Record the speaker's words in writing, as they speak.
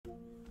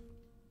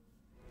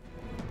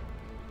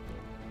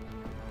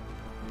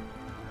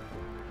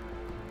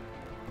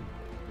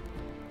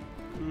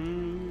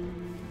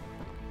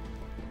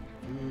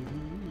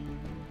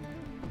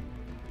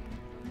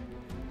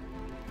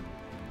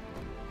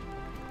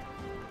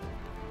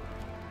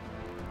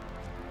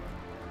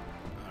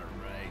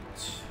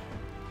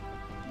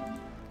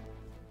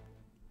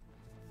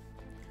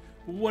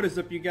What is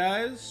up, you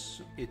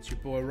guys? It's your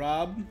boy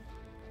Rob.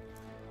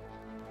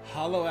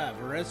 Hollow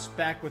Avarice,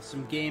 back with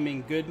some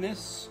gaming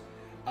goodness.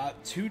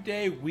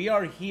 Today we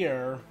are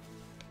here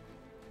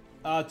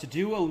to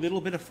do a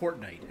little bit of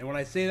Fortnite. And when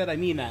I say that, I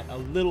mean that. A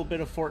little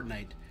bit of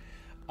Fortnite.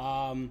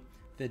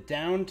 The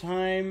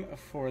downtime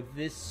for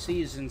this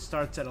season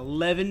starts at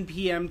 11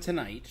 p.m.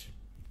 tonight.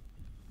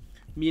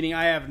 Meaning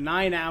I have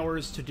 9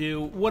 hours to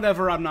do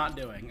whatever I'm not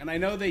doing. And I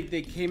know they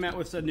came out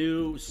with a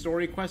new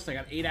story quest. I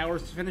got 8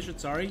 hours to finish it,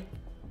 sorry.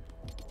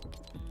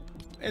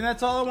 And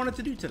that's all I wanted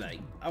to do today.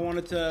 I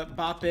wanted to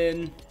bop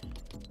in.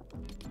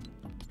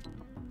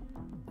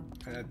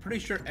 I'm pretty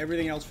sure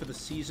everything else for the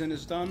season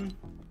is done.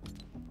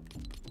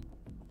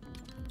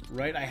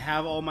 Right, I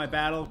have all my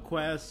battle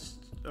quests,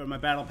 or my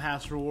battle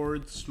pass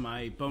rewards,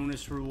 my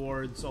bonus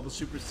rewards, all the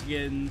super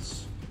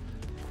skins,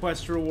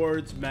 quest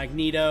rewards,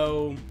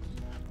 Magneto.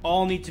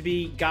 All need to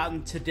be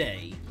gotten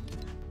today.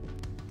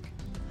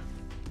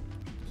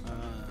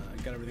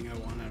 I got everything I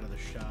want out of the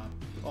shop.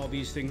 All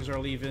these things are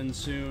leaving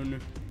soon.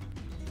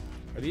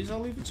 Are these all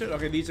leaving soon?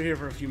 Okay, these are here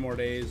for a few more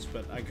days,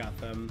 but I got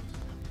them.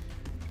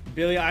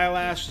 Billie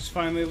Eyelash is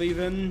finally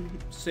leaving.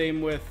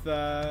 Same with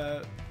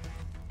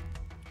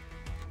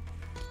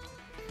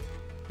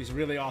these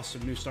really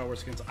awesome new Star Wars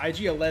skins.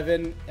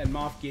 IG-11 and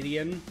Moff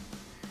Gideon.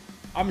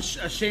 I'm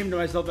ashamed of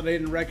myself that I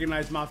didn't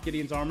recognize Moff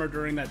Gideon's armor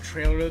during that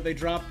trailer that they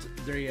dropped,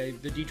 the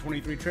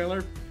D23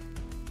 trailer.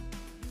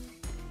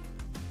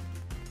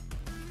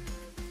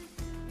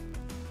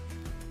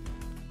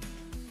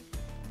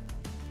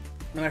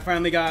 And I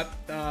finally got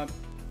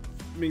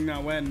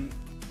Ming-Na Wen,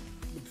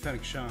 the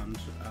Pathetic Shand.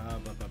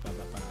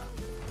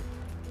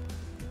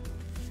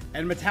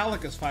 And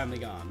Metallica's finally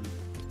gone.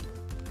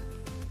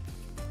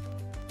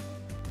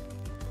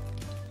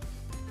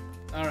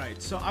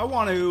 Alright, so I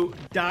want to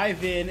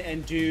dive in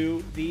and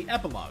do the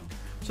epilogue.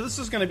 So this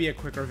is going to be a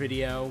quicker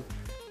video,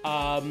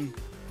 and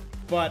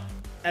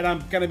I'm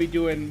going to be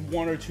doing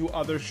one or two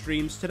other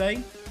streams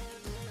today.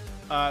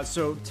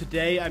 So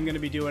today I'm going to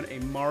be doing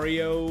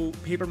a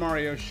Paper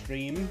Mario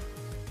stream.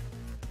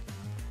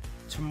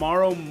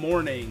 Tomorrow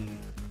morning,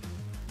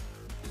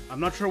 I'm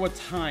not sure what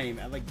time,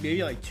 at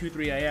maybe 2,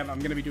 3 a.m., I'm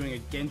going to be doing a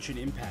Genshin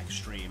Impact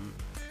stream.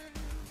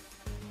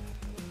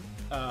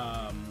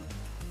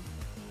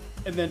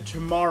 And then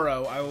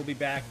tomorrow, I will be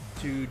back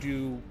to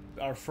do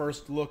our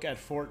first look at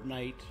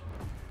Fortnite,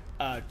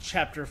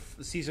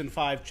 Season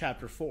 5,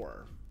 Chapter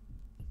 4.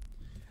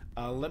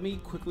 Let me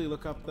quickly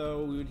look up,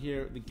 though. We would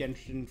hear the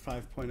Genshin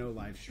 5.0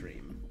 live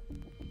stream.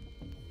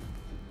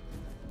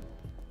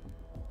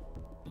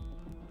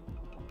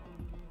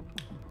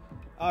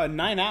 Uh,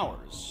 9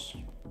 hours.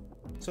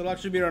 So it'll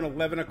actually be around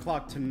 11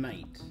 o'clock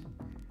tonight.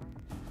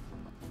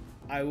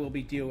 I will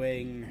be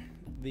doing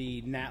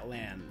the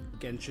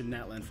Genshin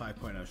Natlan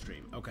 5.0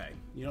 stream. Okay,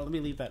 you know, let me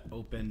leave that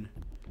open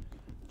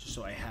just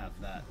so I have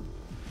that.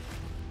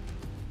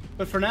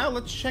 But for now,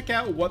 let's check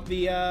out what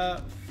the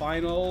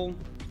final...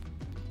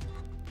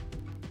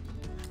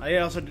 I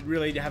also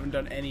really haven't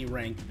done any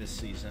ranked this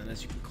season,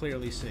 as you can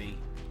clearly see.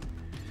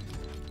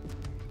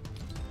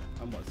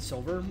 I'm what,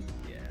 silver?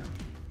 Yeah.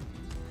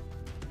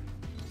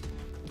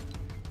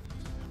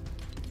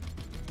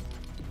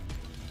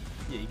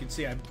 Yeah, you can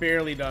see I've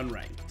barely done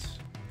ranked.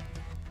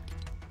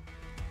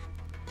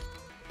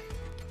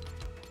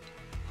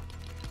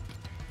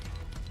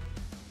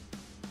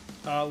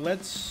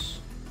 Let's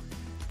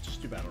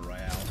just do Battle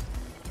Royale.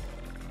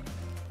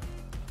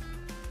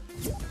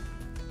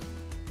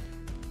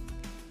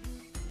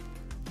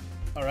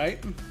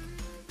 Alright.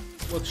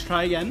 Let's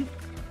try again.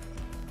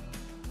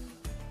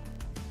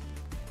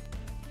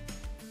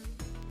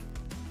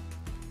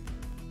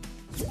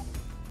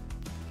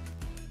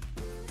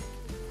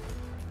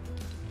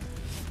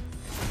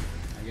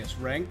 I guess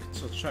ranked,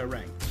 so let's try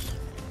ranked.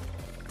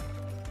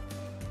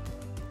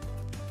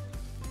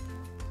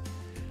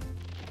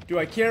 Do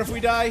I care if we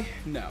die?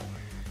 No.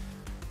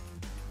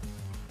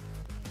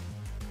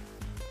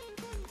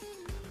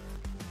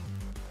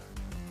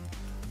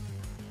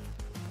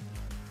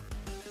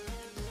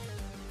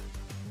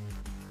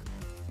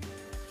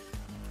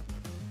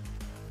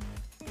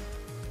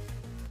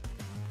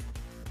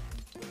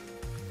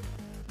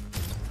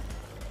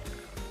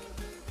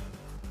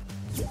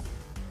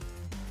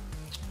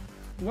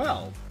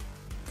 Well,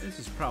 this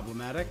is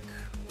problematic.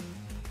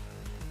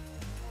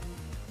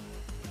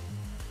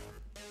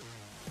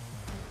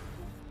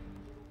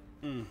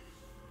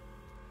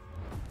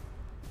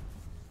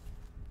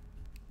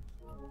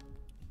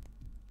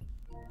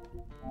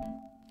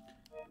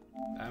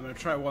 I'm gonna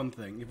try one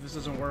thing. If this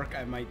doesn't work,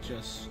 I might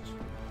just...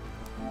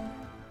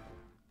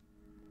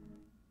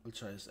 I'll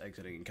try just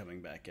exiting and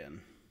coming back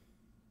in.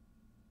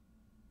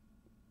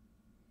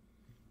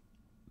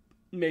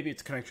 Maybe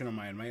it's connection on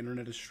my end. My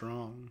internet is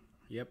strong.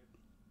 Yep.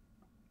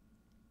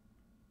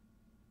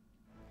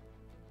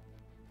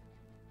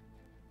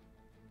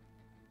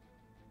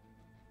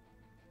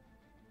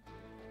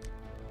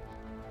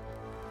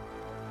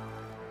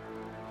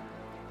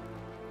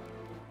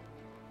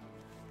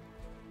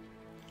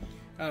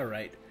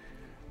 Alright.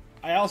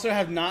 I also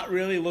have not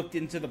really looked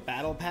into the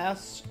Battle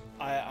Pass.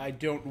 I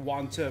don't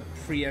want to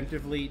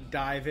preemptively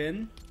dive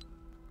in.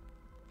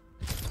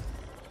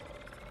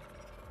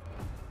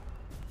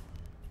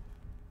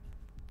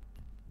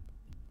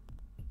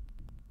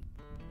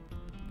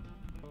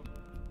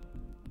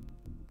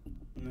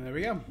 There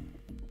we go.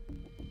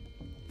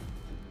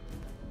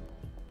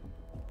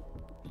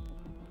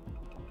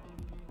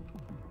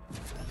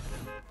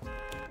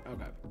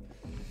 Okay.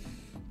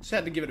 Just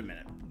had to give it a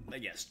minute, I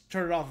guess.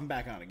 Turn it off and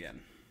back on again.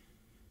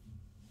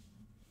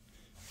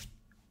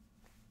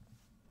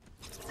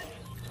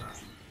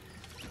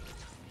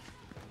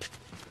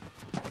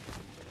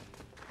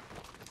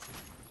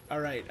 All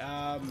right.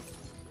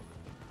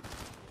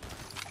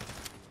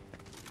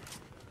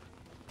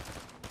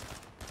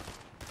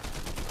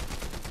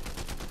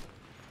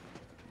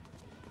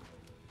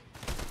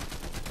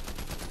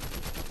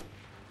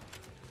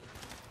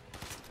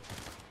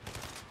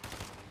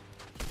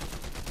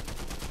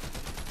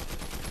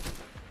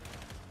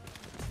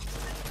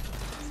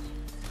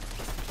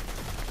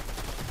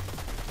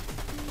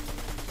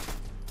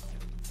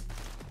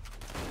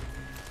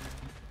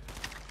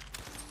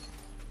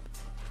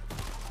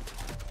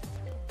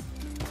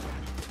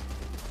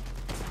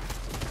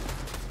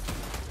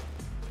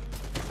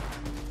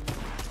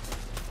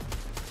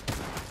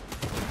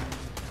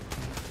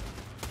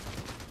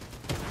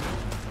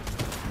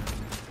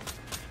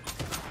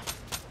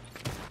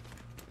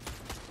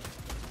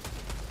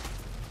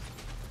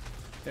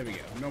 There we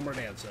go. No more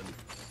dancing.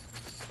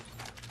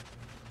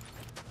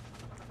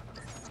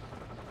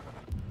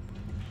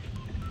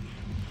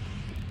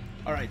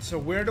 Alright, so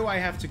where do I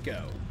have to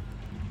go?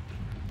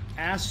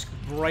 Ask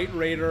Bright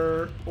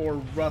Raider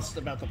or Rust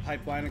about the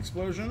pipeline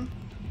explosion?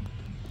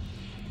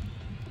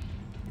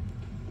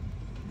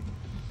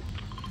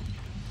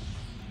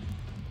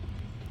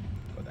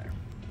 Go there.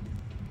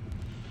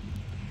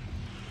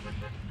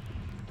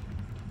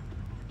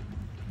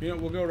 You know,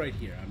 we'll go right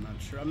here.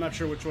 I'm not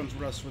sure which one's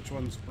Rust, which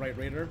one's Bright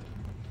Raider.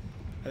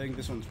 I think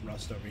this one's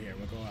Rust over here.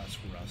 We'll go ask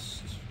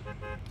Rust.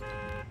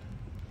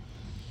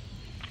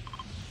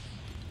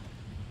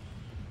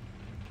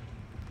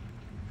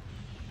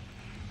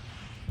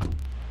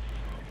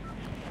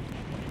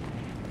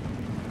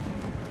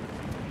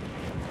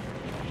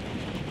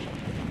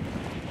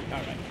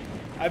 Alright.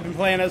 I've been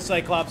playing as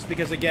Cyclops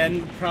because,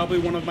 again, probably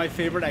one of my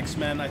favorite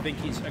X-Men. I think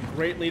he's a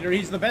great leader.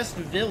 He's the best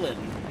villain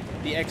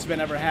the X-Men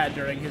ever had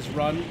during his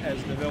run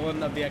as the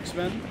villain of the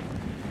X-Men.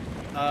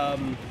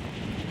 But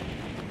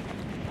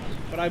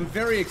I'm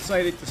very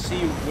excited to see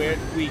where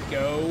we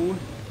go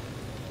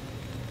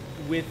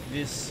with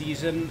this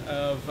season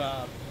of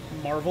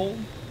Marvel.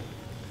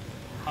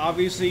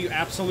 Obviously,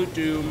 Absolute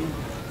Doom.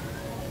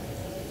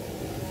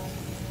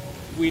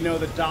 We know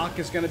the Doc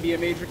is going to be a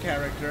major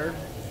character.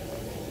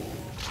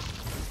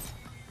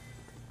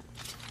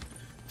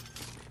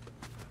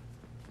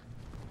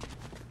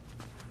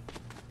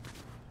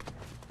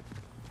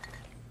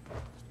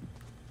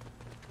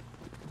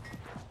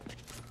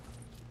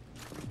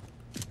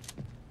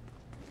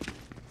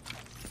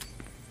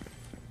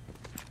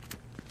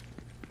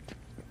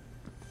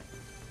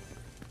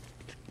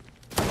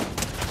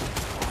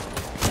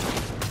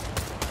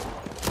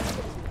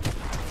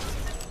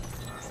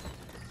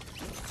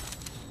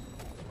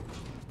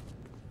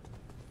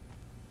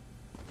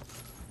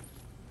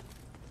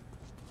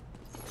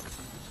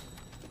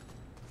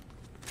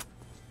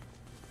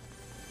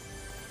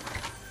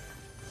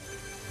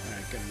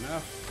 Good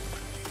enough.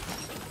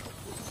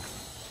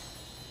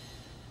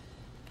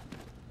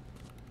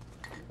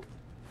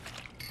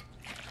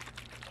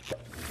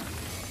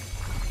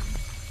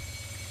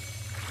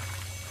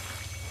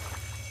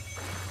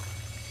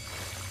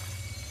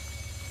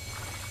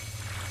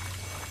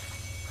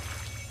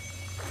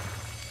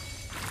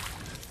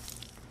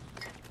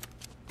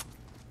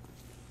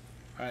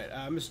 All right,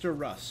 Mr.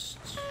 Rust.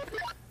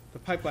 The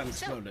pipeline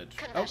exploded.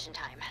 So, confession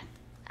time.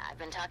 I've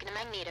been talking to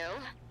Magneto.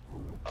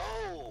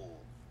 Oh.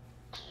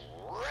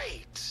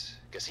 Great!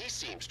 Because he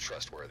seems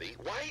trustworthy.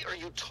 Why are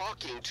you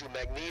talking to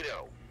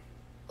Magneto?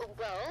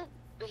 Well,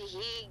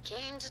 he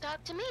came to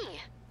talk to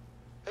me.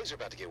 Things are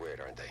about to get weird,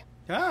 aren't they?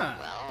 Ah,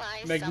 Well,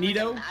 I Magneto.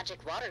 summoned a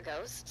magic water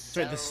ghost.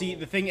 Sorry,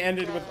 the thing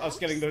ended with us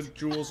getting the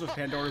jewels of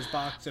Pandora's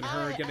box and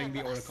her getting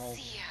the oracle.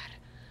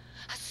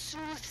 A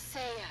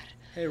soothsayer.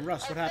 Hey,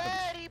 Russ, what happened?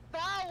 A very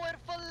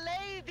powerful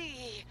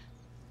lady.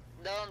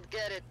 Don't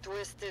get it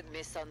twisted,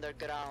 Miss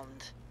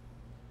Underground.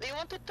 Do you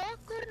want to talk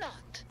or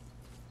not?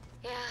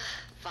 Yeah,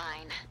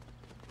 fine.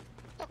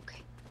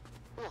 Okay,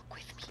 walk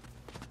with me.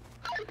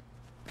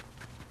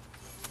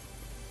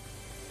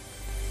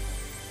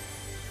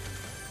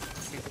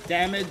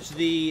 Damage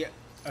the...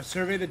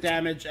 survey the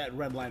damage at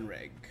Redline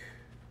Rig.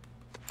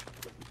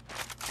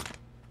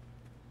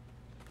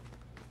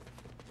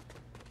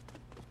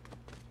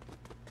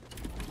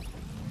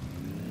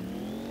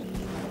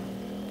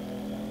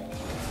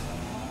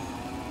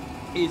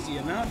 Easy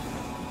enough.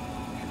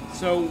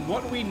 So,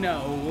 what we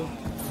know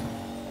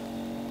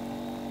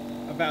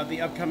about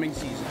the upcoming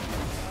season.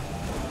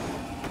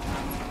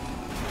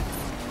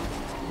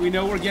 We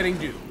know we're getting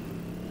Doom.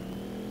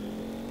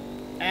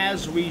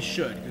 As we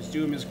should, because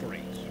Doom is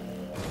great.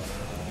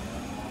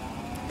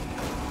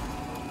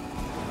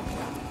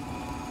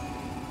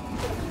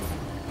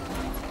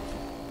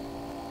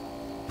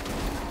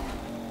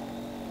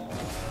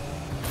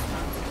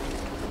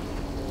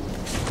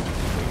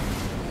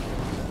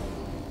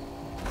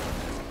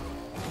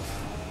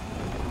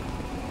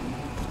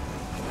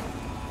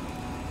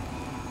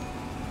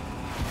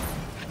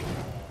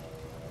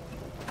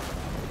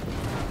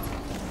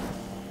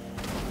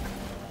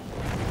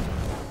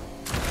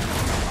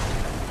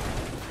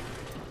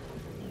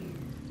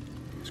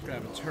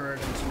 Grab a turret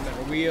and some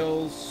better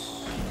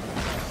wheels.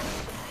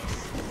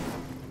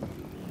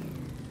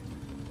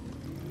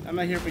 I'm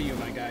not here for you,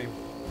 my guy.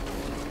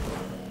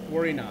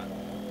 Worry not.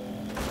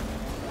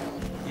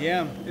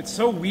 Yeah, it's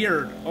so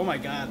weird. Oh my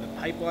god, the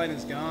pipeline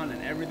is gone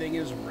and everything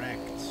is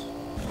wrecked.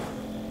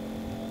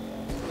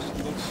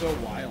 It looks so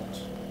wild.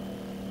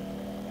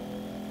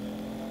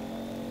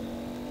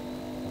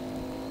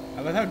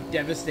 I love how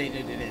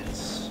devastated it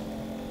is.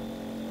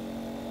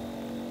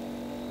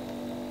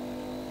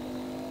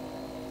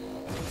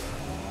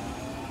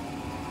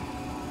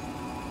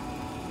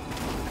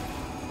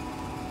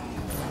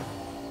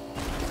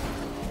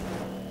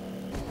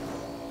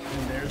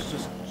 And there's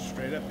just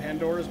straight up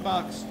Pandora's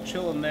box,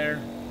 chilling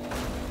there.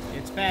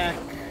 It's back.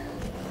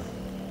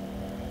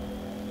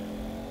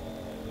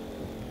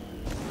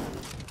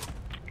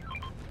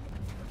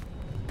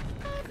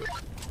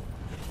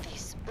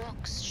 This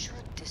box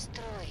should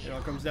destroy It you.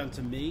 all comes down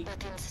to me.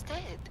 But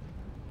instead,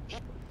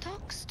 it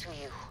talks to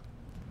you.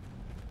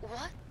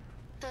 What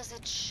does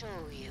it show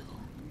you?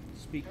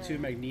 Speak to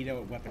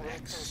Magneto at Weapon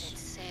What does X. it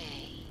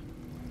say?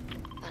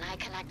 When I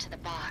connect to the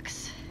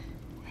box,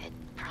 it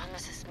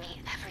promises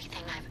me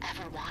everything I've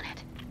ever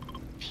wanted.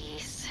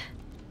 Peace,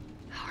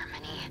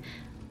 harmony,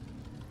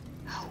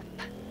 hope.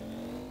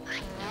 I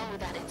know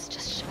that it's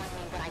just showing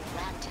me what I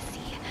want to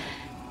see.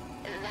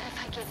 That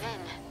if I give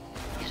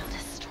in, it'll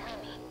destroy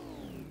me.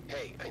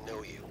 Hey, I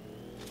know you.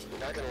 You're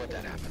not gonna let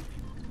that happen.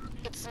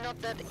 It's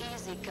not that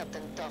easy,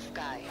 Captain Tough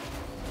Guy.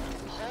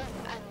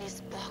 Hope and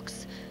this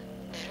box,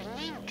 they're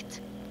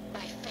linked by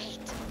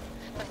fate,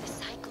 by the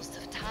cycles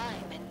of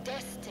time and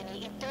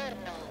destiny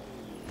eternal.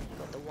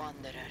 But the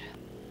Wanderer,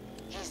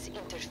 his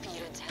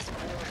interference has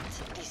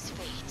warped this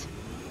fate.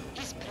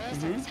 His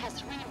presence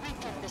has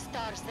rewritten the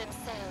stars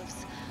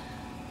themselves.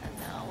 And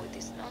now it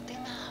is not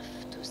enough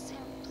to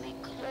simply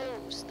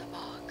close the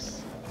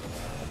box.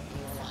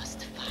 You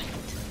must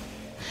fight.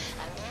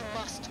 And you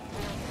must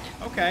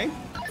win. Okay.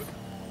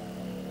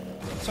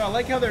 So I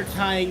like how they're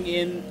tying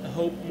in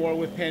Hope more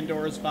with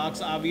Pandora's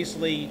box.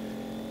 Obviously,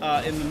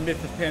 in the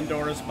myth of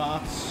Pandora's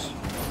box,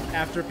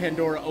 after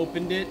Pandora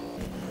opened it,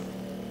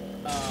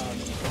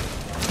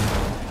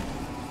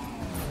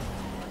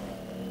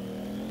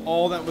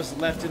 all that was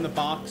left in the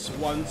box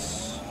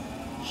once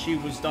she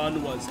was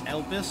done was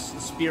Elvis,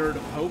 the spirit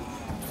of hope.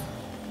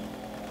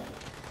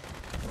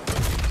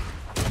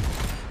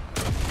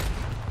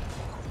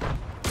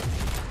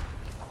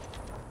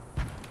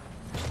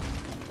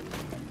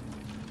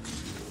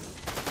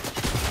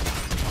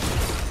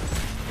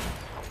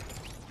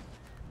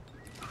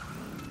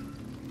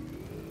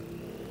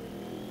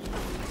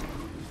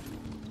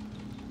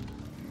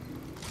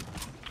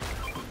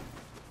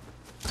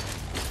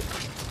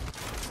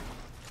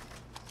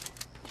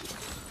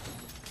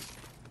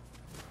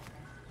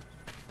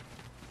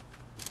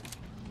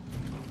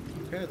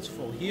 Okay, it's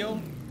full heal.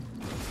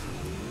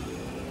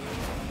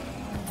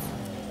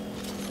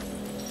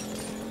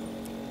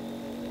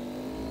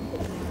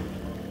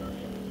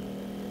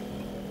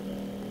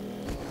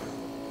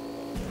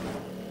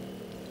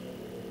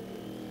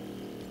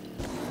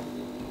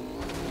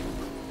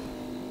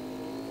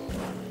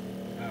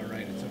 Oh,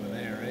 right, it's over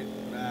there, right?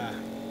 Ah.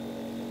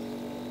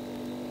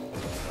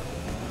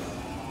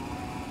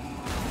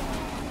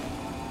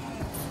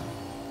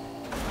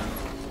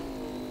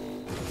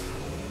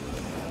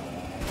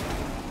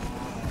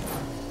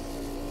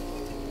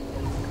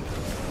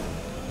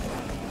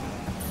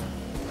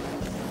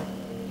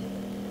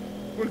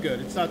 We're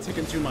good. It's not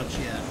taking too much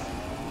yet.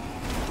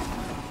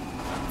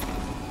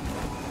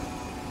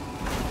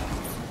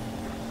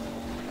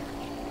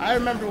 I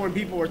remember when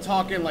people were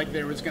talking like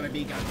there was going to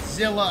be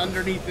Godzilla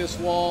underneath this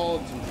wall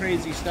and some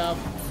crazy stuff.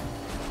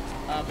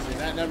 Obviously,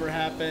 that never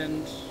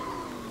happened.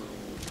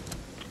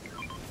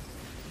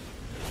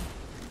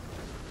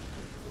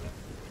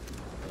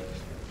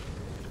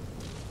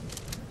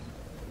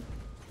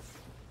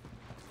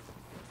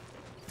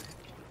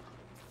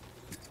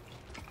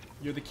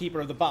 You're the keeper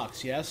of the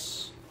box,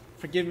 yes?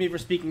 Forgive me for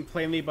speaking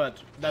plainly, but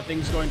that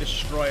thing's going to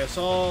destroy us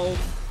all.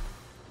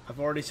 I've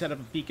already set up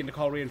a beacon to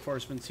call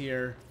reinforcements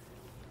here.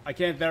 I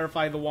can't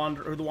verify who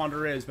the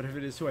Wanderer is, but if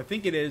it is who I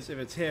think it is, if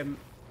it's him,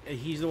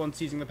 he's the one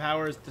seizing the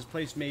powers, this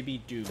place may be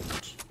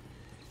doomed.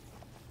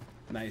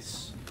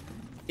 Nice.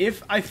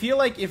 I feel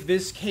like if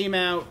this came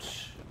out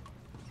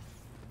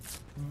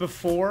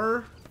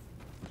before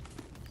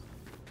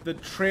the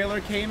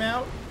trailer came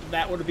out,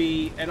 that would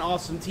be an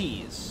awesome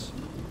tease.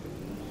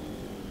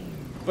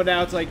 But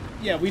now it's like,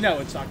 yeah, we know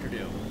it's Dr.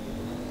 Doom.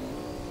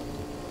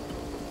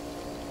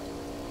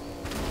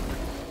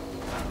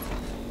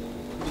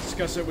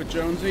 Discuss it with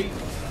Jonesy.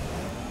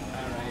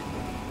 Alright.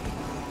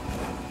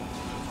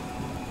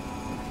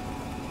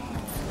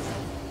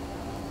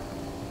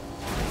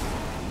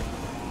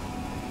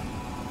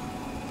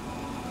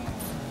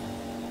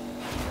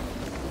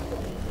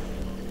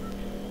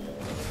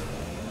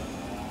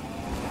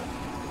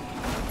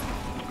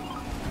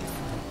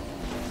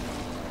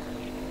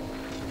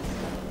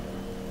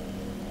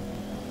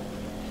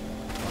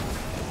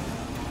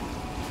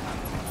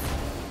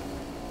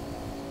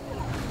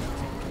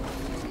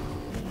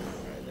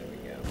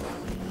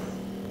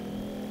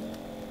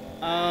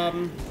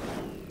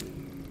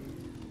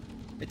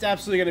 It's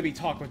absolutely going to be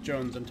Talk with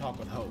Jones and Talk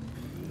with Hope.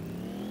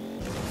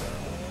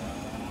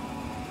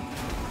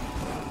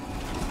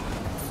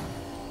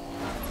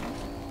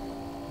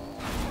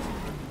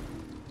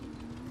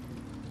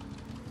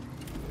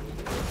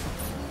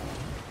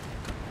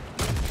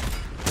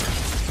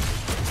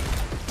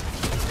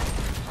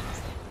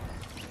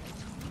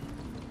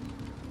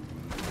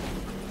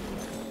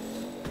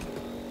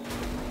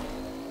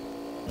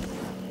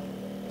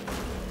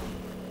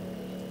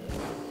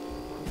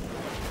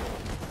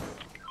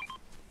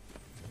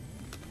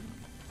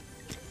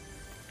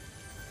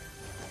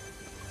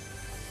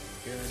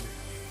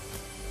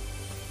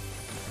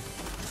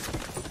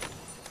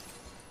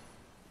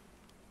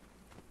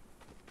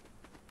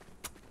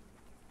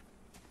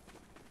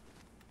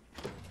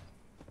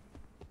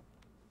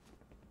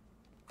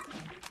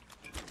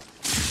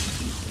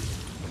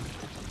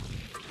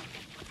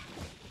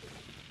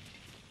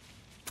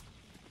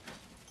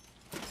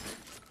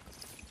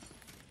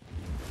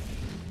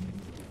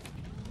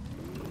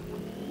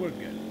 We're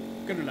good.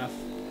 Good enough.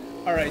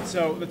 Alright,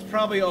 so that's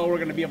probably all we're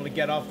going to be able to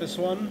get off this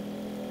one.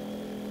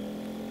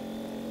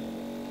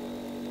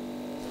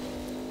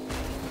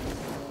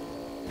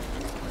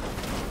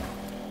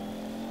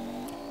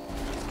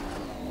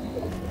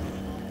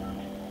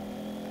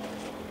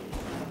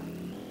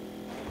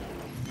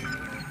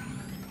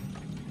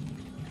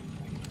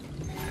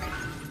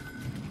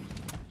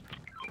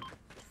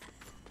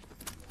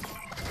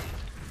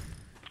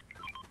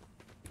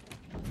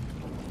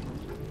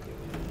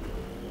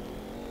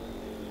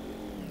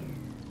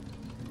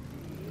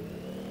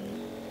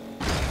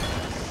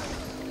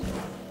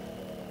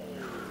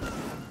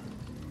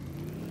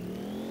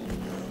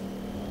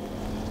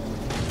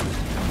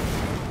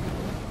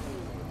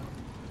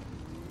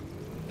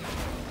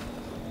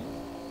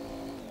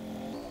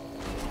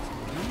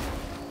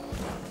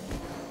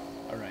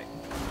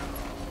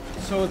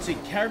 So let's see,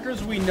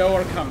 characters we know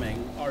are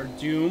coming are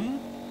Doom,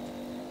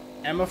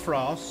 Emma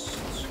Frost,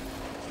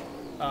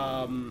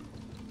 a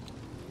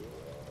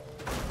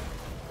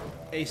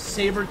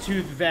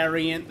Sabretooth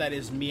variant that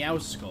is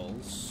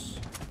Meowskulls.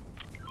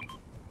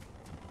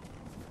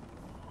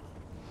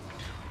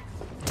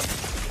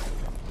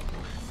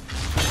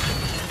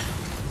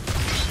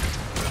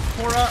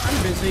 Cora,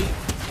 I'm busy.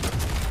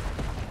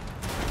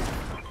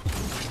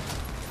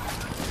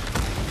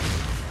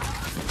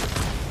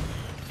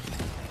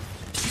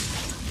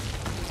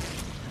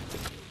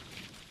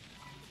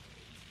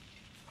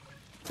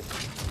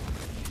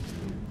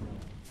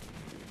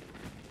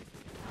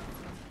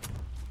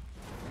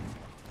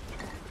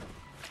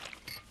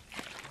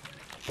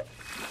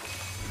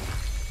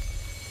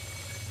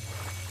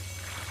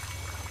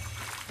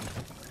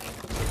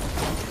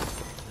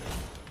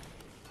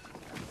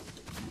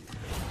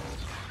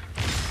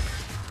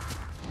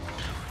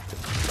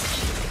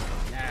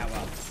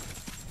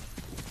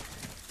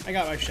 I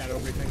got my shadow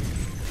briefing.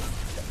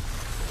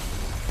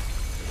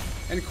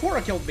 And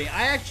Cora killed me.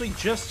 I actually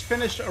just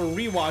finished a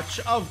rewatch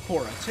of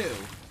Cora, too.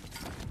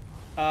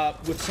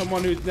 With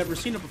someone who's never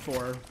seen it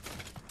before.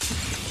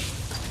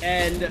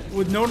 And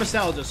with no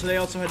nostalgia, so they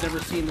also had never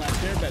seen Last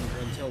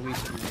Airbender until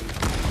recently.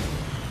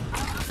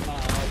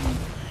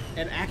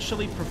 And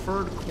actually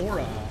preferred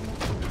Cora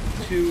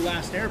to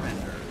Last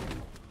Airbender.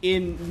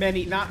 In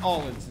many, not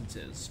all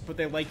instances, but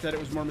they liked that it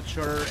was more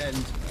mature, and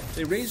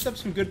they raised up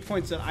some good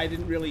points that I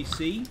didn't really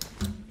see.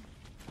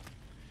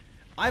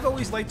 I've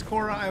always liked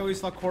Cora. I always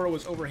thought Cora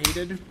was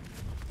overhated.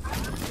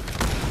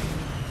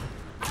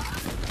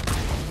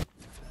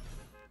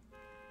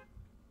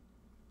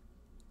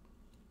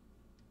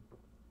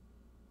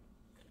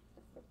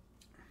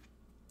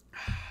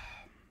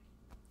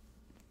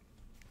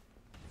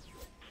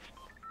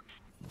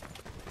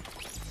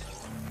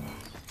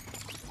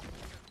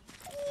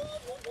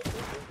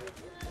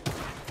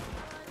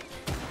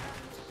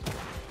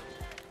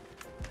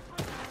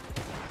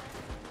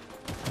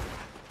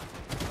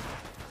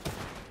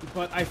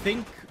 But I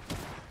think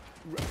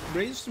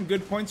raised some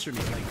good points for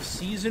me. Like,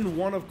 Season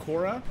 1 of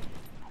Korra,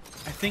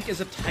 I think, is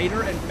a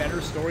tighter and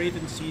better story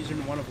than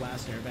Season 1 of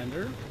Last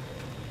Airbender.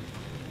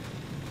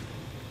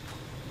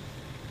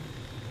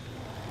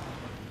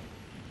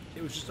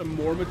 It was just a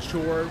more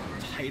mature,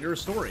 tighter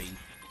story.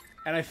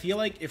 And I feel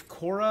like if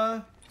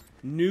Korra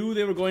knew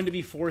there were going to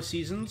be 4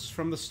 seasons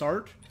from the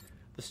start,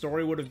 the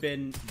story would have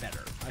been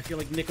better. I feel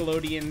like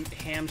Nickelodeon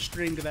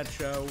hamstringed that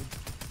show.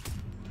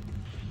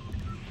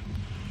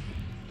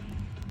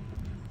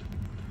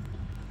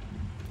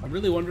 I'm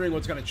really wondering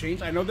what's going to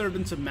change. I know there have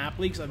been some map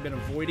leaks. I've been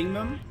avoiding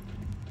them.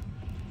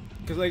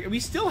 Because, like, we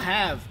still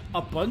have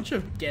a bunch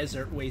of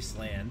desert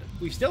wasteland.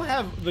 We still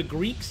have the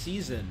Greek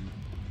season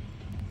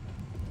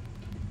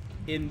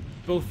in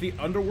both the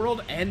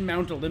Underworld and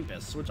Mount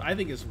Olympus, which I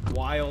think is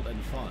wild and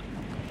fun.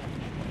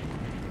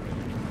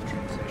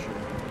 Transition.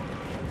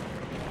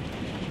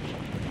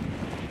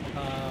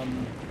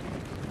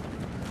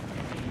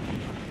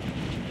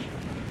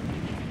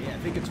 Yeah, I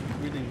think it's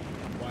really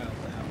wild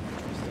to have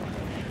much we still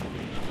have here.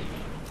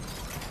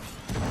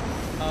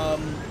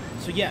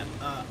 So yeah,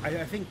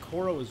 I think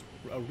Korra was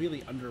a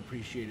really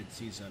underappreciated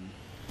season.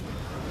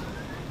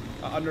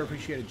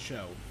 Underappreciated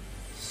show.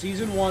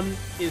 Season 1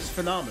 is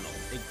phenomenal.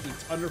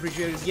 It's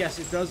underappreciated. Yes,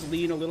 it does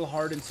lean a little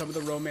hard in some of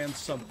the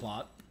romance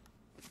subplot.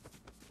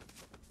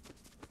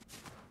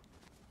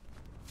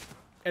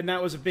 And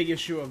that was a big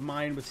issue of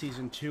mine with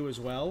Season 2 as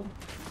well.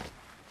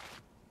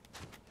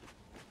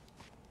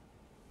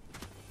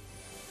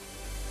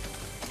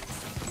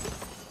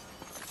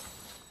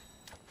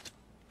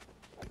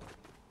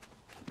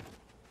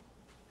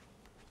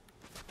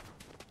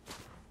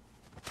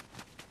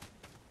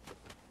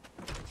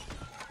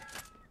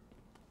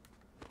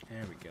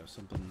 There we go,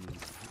 something I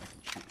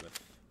can shoot with.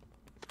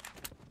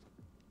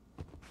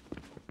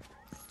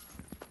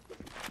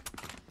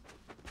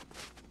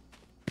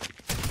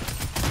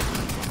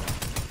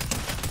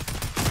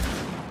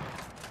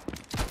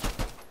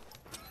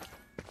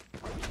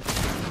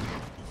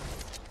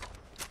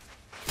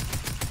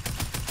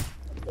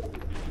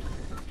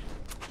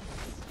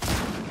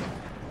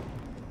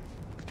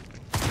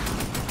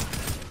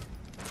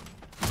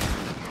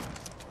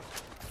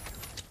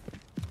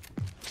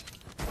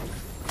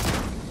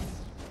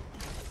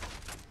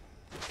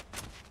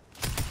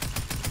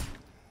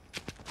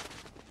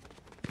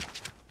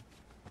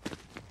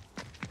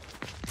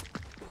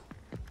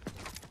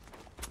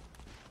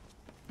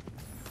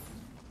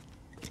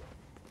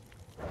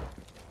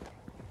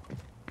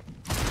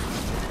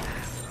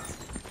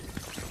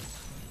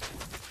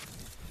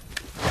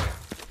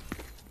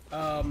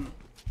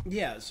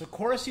 Yeah, so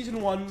Korra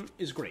Season 1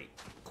 is great.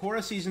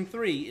 Korra Season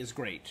 3 is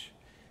great.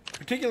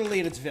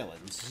 Particularly in its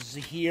villains.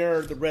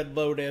 Zahir, the Red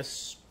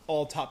Lotus,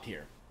 all top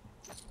tier.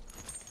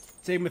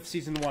 Same with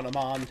Season 1,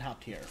 Amon,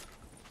 top tier.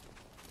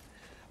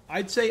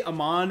 I'd say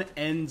Amon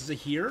and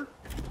Zahir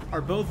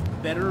are both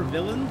better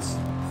villains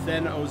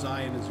than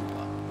Ozai and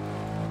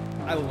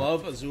Azula. I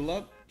love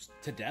Azula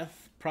to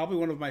death. Probably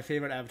one of my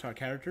favorite Avatar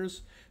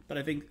characters. But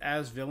I think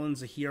as villains,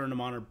 Zahir and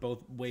Amon are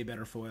both way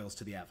better foils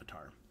to the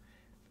Avatar.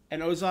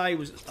 And Ozai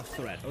was a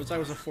threat. Ozai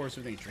was a force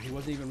of nature. He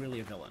wasn't even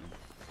really a villain,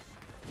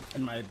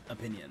 in my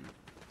opinion.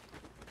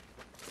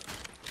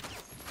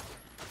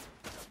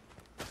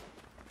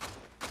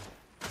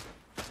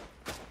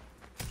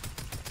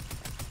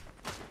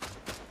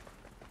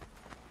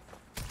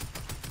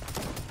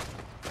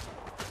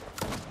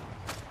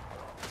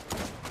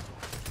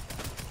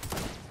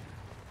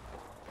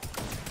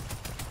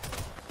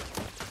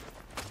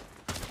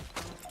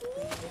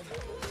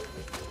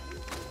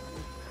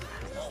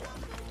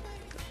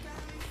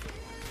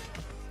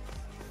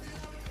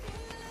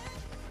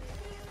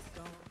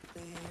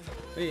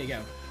 There you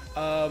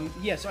go.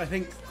 Yes, I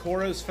think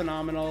Korra's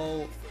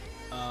phenomenal.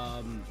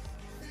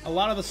 A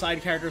lot of the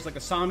side characters, like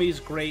Asami's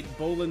great,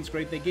 Bolin's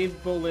great. They gave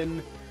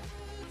Bolin...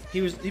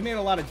 He made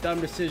a lot of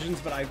dumb decisions,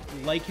 but I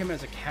like him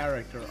as a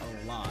character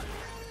a lot.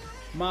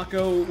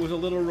 Mako was a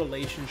little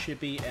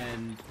relationshipy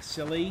and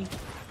silly.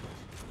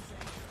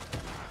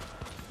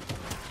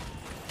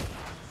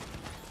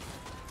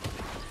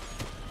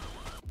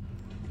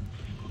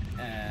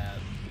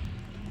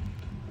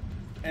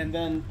 And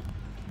then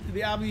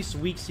the obvious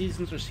weak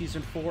seasons are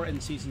Season 4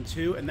 and Season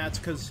 2, and that's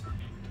because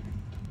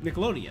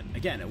Nickelodeon.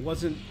 Again, it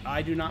wasn't...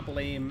 I do not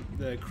blame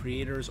the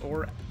creators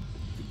or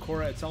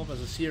Korra itself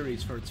as a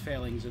series for its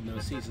failings in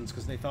those seasons,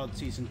 because they thought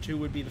Season 2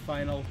 would be the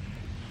final.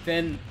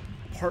 Then,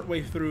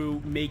 partway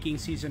through making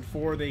Season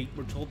 4, they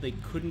were told they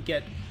couldn't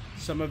get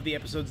some of the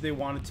episodes they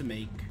wanted to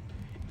make,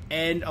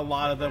 and a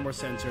lot of them were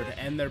censored,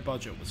 and their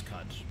budget was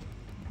cut.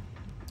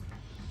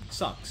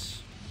 Sucks.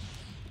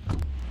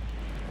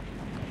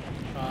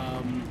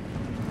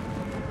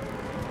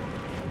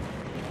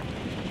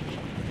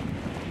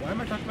 Why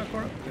am I talking about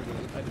Korra?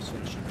 Because I just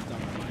finished it down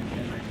my mind,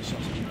 and I just saw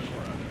something about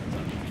Korra.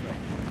 That's right.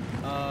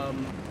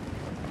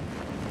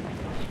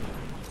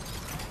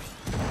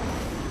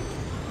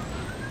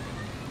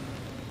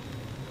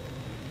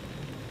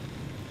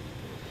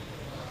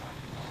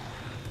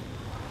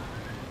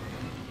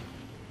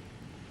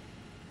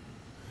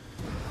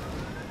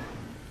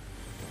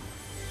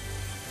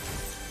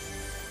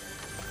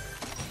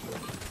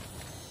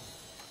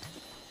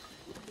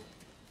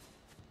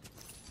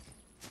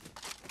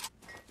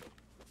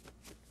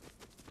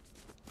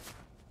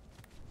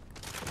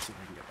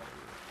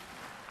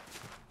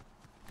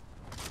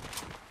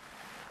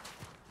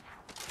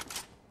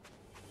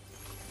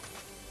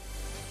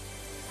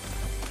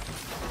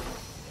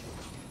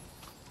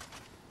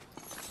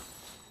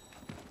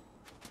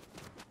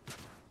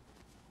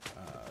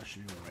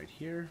 Should go right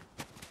here.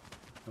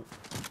 Oh.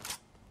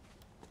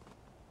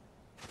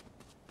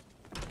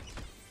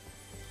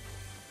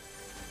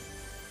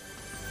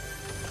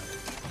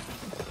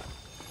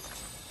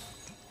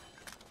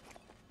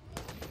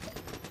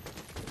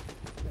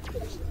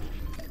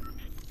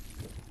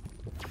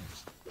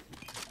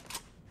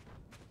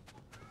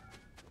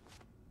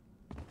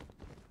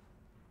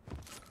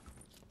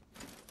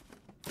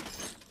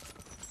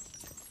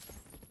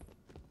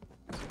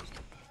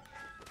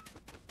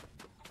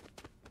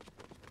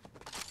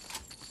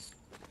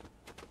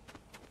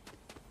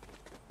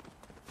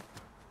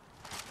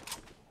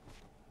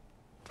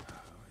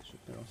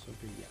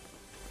 Yeah.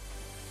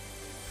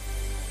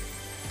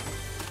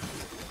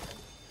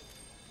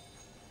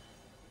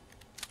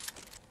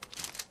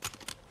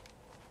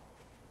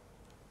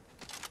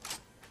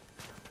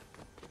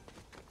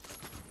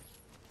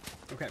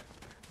 Okay.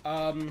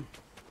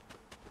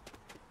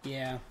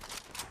 Yeah.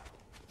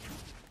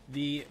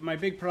 My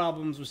big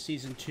problems with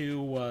Season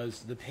 2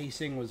 was the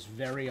pacing was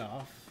very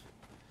off.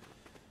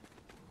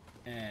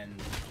 And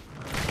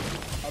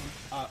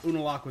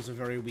Unalaq was a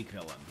very weak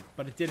villain.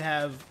 But it did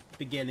have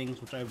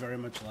beginnings, which I very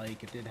much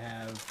like. It did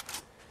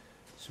have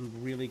some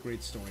really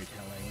great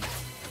storytelling.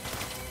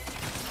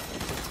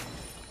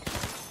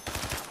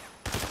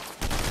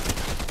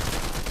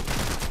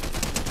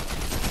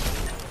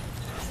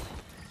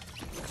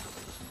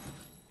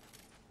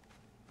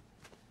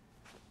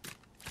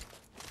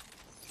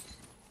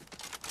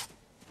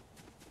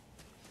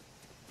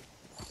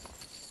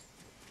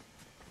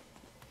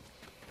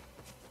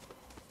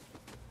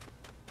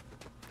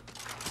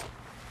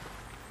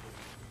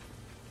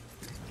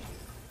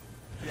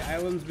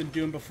 Island's been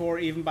doomed before,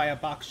 even by a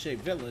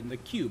box-shaped villain, the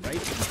Cube, right?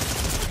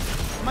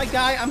 My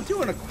guy, I'm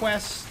doing a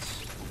quest.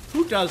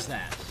 Who does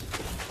that?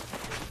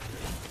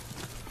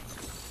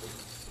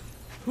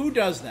 Who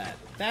does that?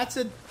 That's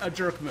a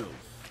jerk move.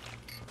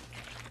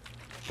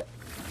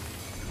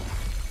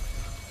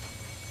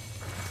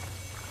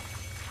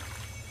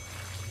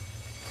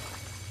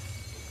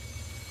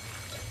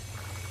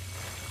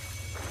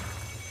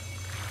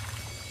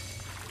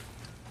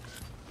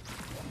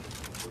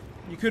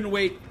 You couldn't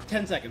wait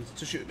 10 seconds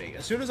to shoot me.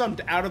 As soon as I'm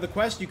out of the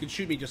quest, you can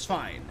shoot me just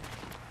fine.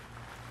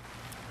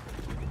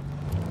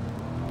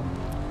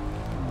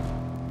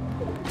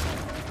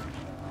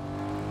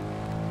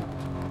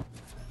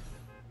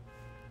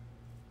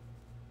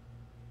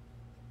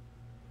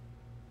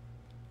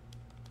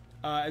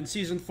 And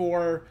Season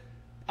 4,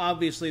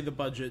 obviously the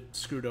budget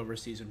screwed over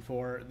Season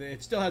 4.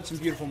 It still had some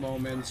beautiful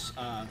moments,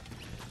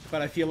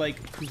 but I feel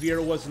like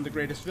Kuvira wasn't the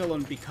greatest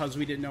villain because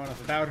we didn't know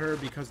enough about her,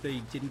 because they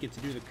didn't get to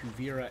do the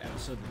Kuvira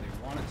episode that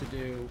they wanted to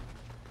do.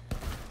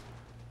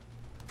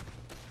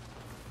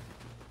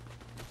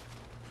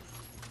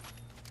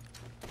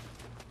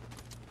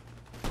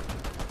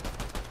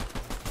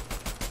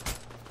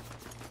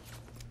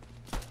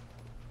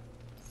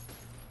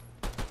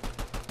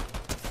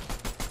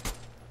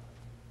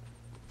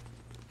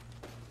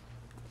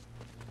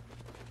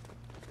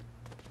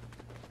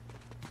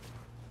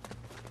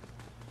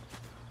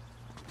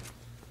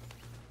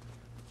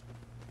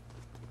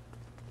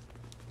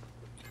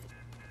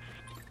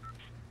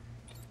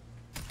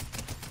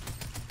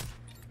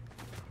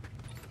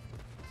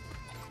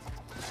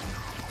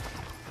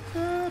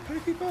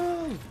 Pretty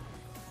people!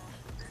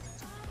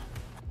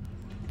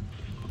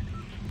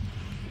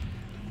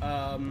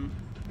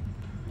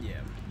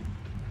 Yeah.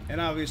 And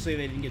obviously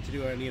they didn't get to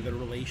do any of the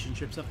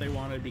relationship stuff they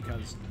wanted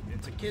because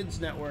it's a kids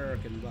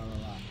network and blah, blah,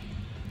 blah.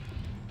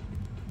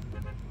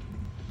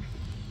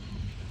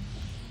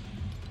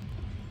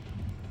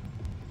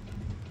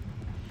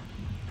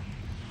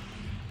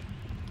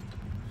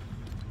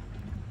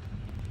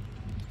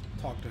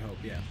 Talk to Hope,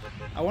 yeah.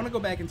 I want to go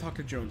back and talk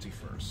to Jonesy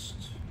first.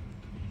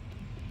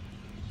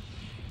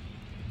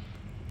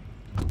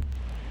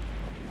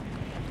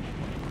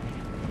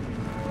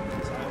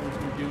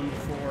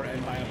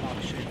 And by a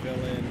box-shaped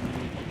villain.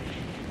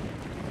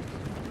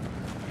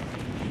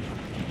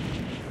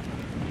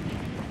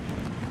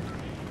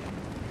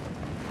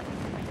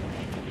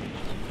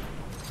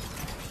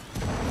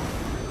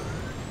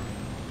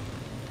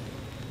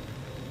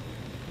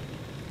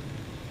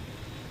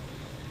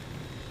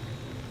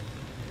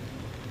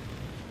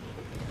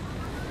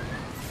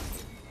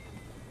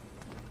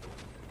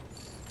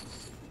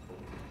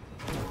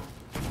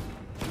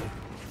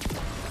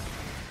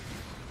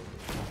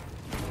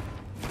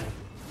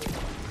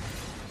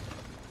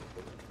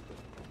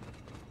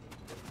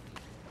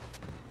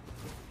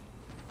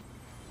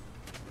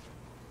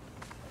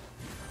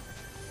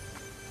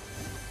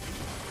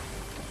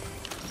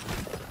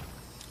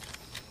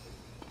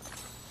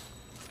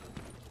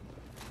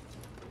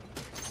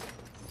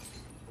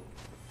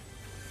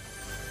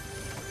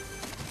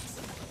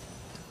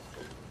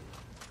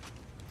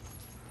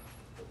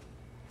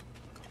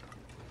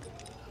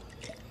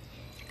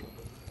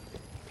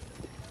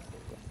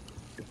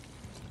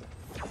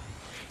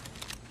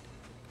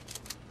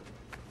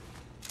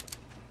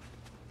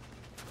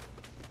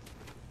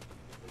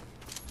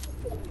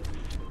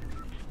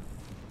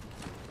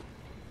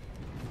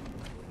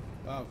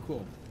 Oh,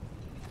 cool.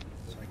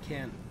 So I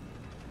can't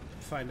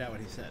find out what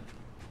he said.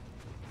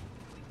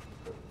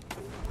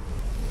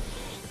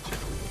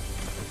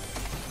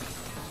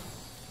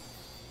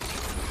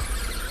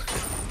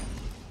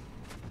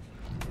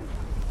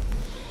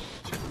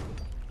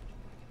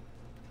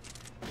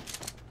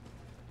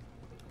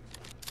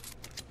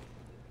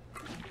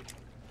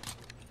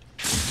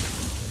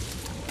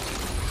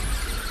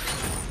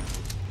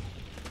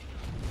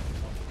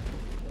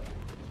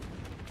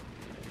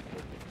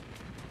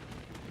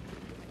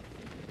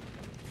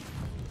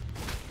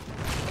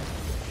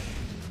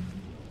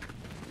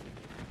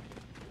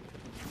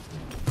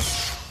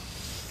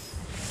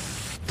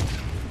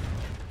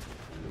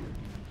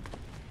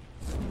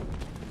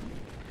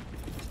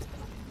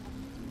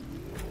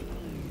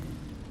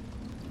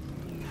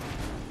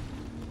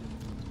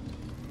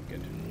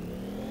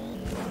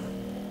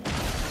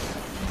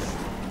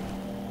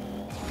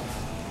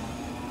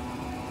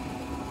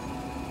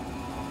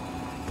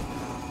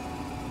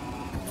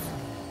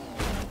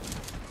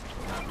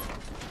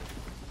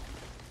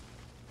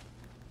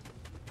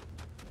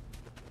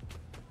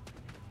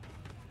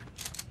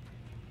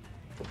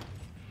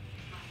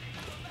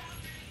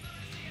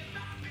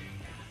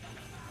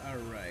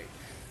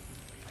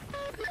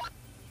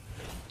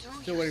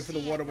 Still waiting for the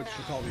water witch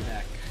to call me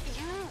back.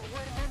 You were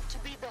meant to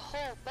be the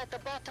hope at the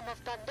bottom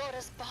of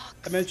Pandora's box.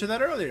 I mentioned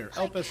that earlier.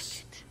 Help I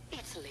us. get it.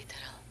 It's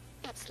literal.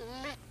 It's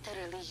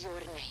literally your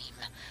name.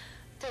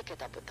 Take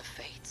it up with the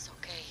fates,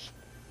 okay?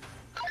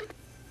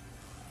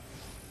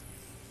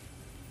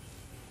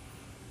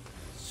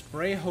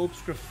 Spray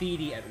Hope's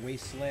graffiti at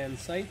wasteland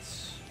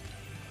sites.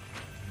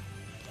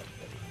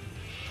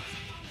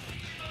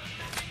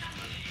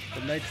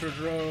 The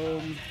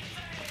Nitrodrome.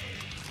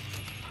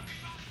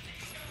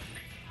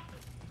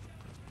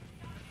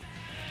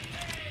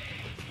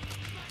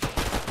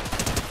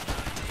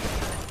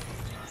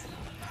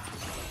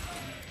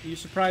 You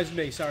surprised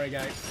me. Sorry,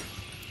 guys.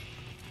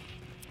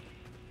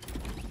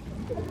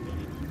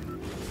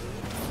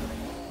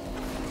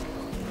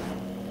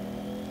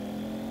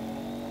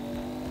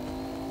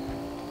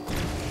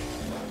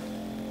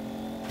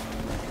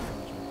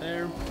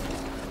 There.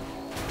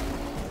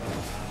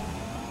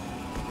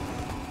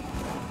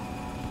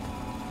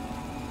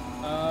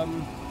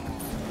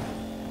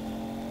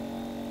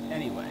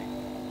 Anyway.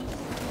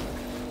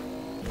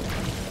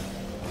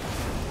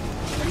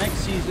 The next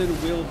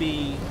season will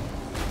be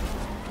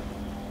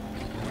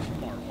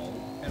Marvel,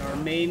 and our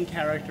main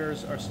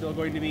characters are still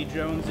going to be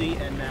Jonesy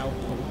and now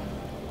Hope.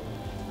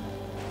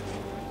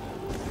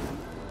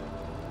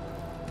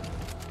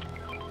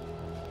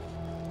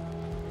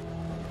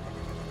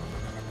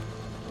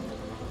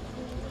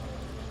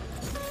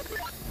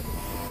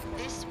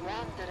 This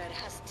wanderer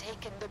has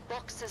taken the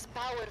box's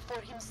power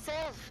for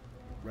himself.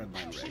 Red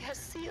line And he red. has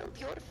sealed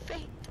your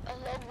fate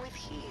along with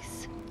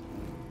his.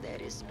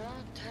 There is no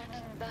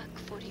turning back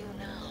for you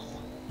now.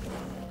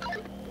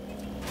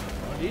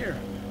 Oh dear.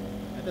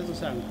 That doesn't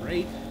sound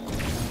great.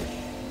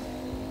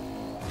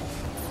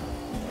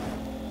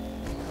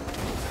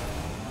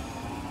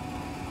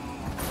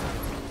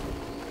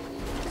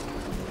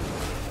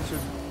 So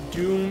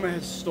Doom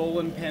has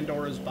stolen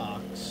Pandora's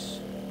box,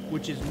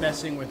 which is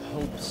messing with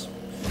Hope's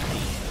fate.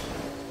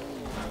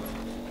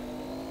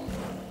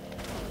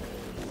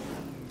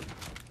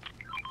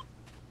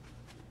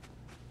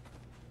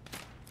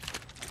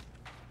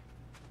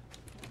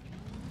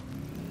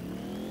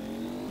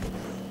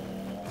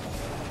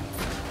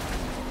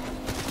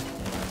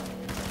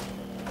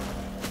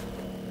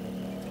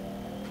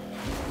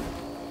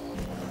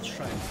 Let's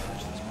try and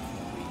finish this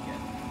before we get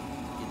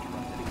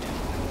interrupted again.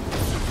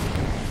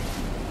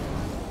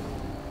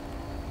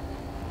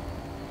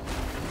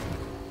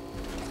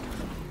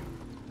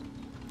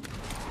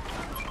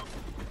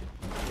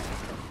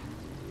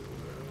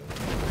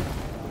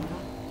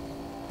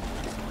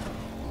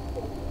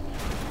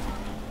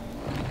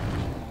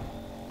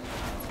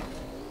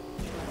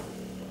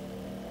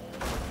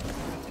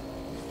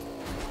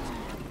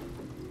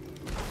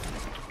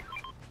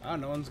 Oh,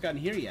 no one's gotten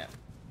here yet.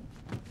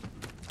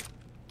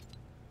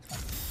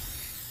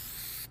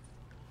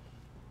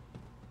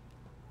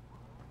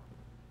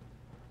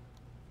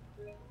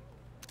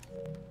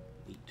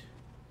 Neat.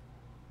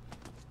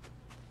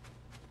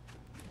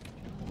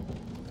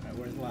 Alright,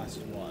 where's the last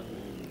one?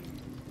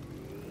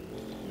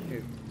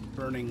 Okay,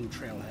 Burning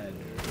Trailhead.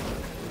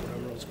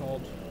 Whatever it's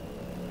called.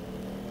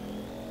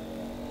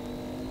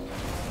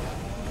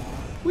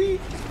 Whee!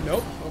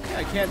 Nope. Okay,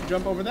 I can't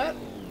jump over that.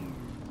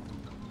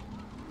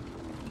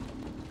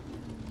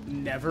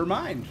 Never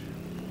mind.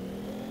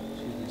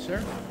 Excuse me,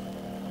 sir.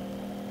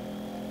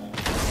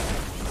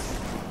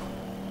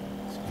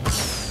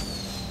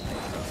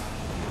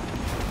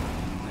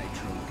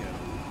 Nitro go.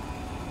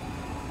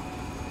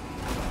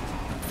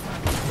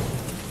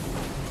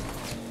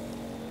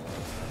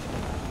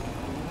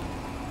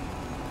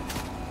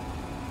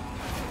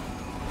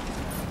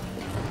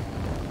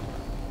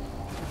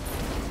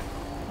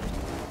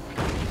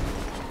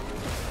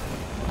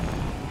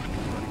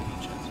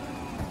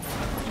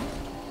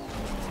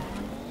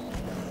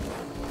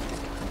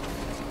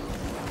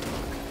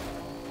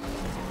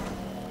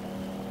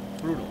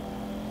 Brutal.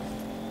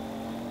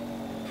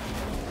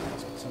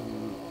 Let's get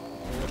some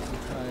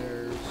electric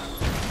tires.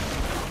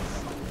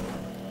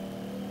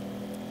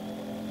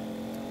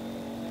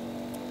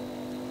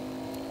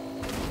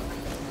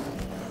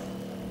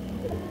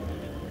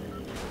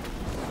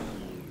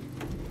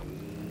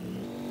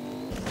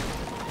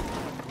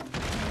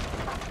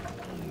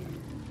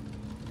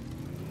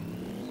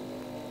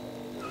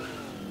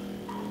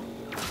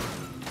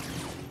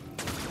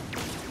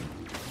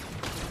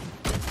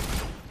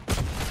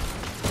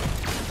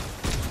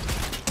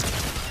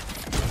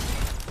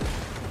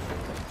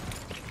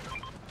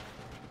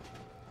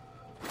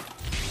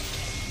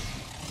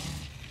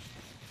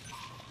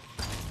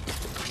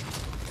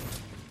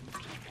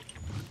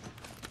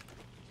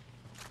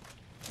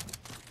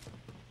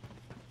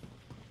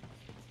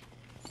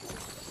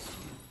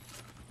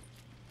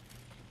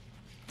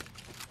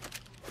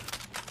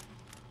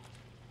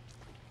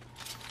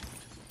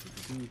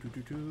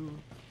 Do.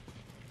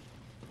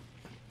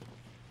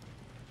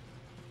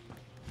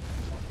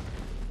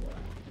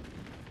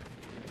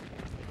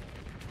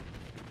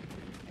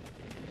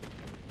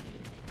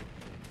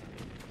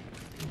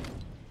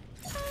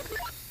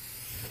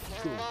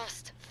 You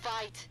must fight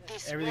right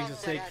this Everything's a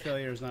stake. wanderer.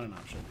 Failure is not an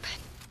option. But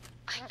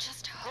I'm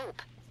just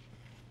Hope.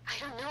 I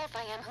don't know if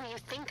I am who you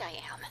think I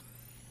am.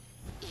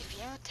 If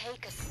you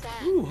take a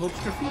stand, Ooh, Hope's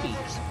graffiti.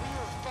 others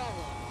will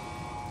follow.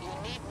 You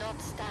need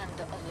not stand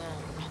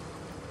alone.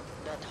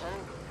 But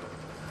Hope,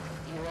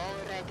 you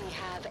already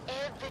have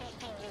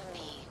everything you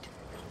need.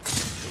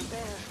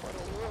 Prepare for a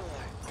war,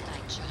 my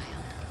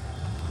child.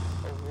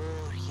 A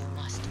war you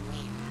must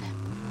win.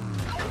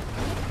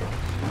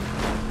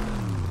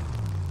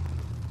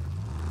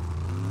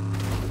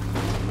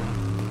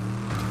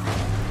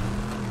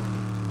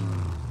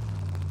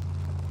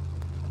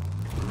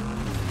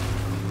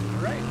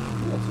 Alright,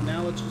 cool. So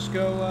now let's just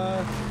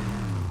go,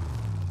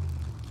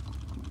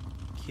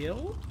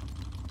 kill?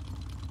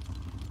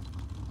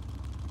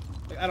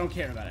 Like, I don't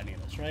care about any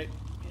of this, right?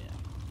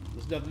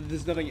 Yeah.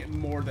 There's nothing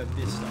more than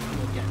this stuff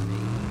will get me.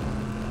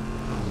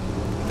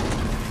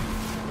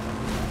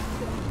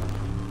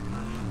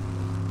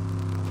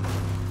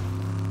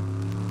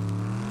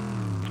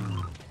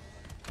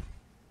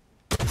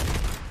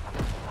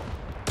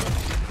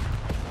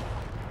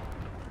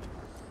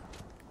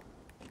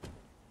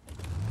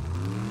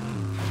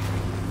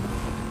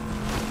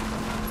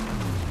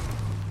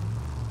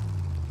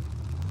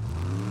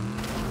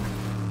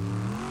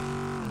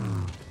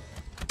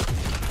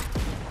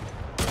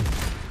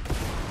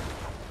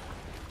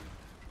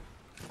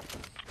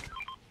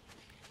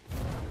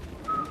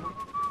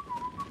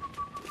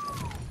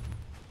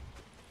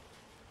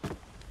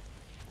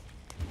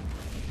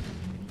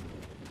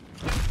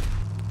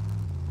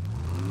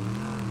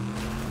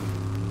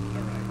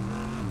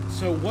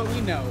 So what we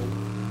know,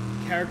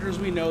 characters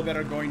we know that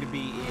are going to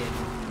be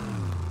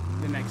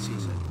in the next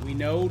season. We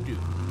know Doom.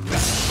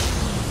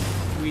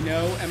 We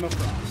know Emma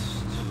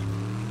Frost.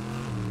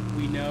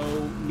 We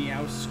know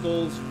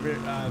Meowskull's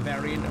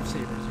variant of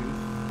Sabretooth.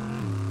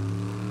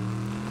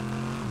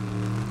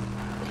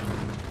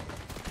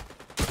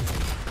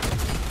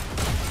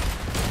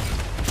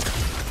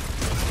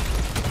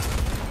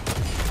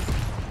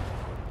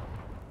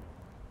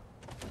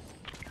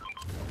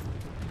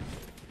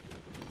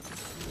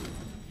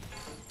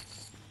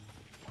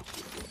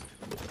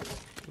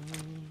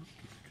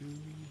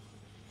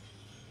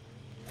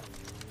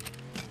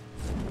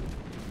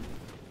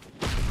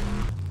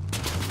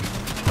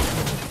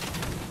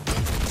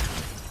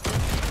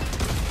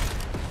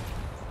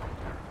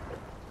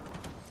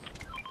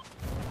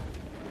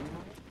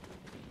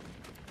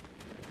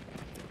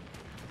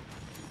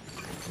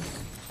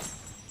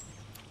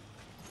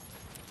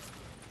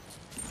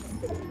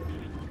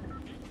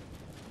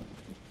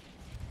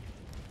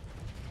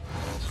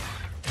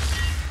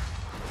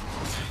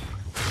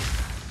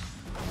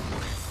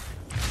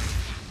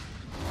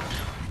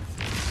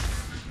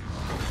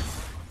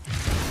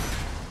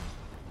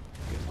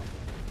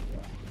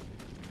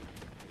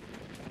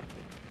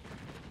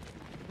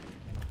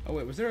 Oh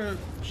wait, was there a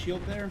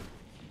shield there?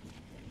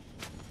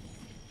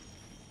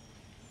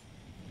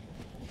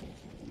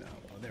 No.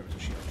 Oh, there was a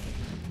shield.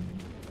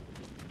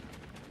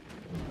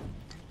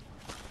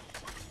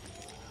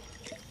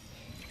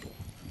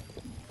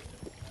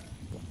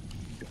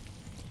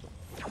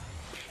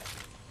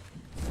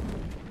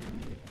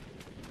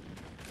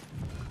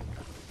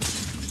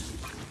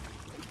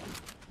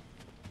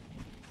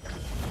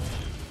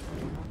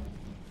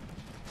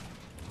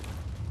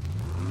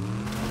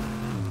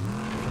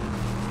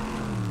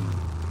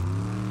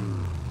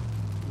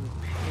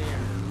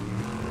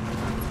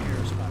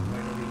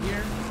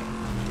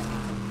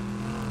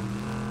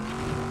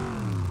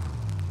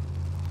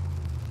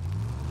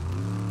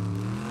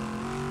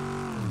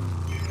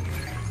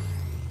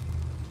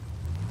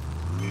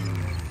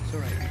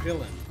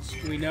 Villains.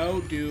 We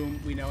know Doom,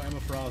 we know Emma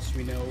Frost,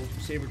 we know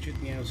Sabretooth,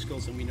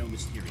 Meowskull, and we know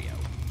Mysterio.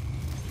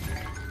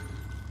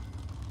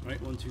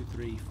 Right, 1, 2,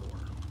 3, 4.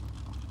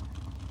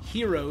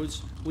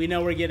 Heroes, we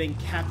know we're getting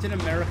Captain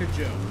America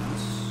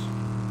Jones,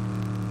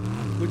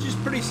 which is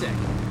pretty sick.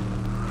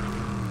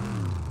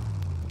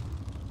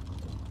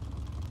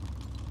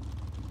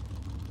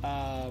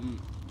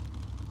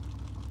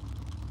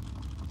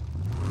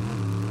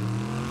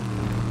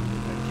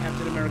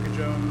 Captain America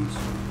Jones,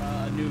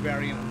 a new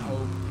variant of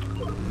Hope.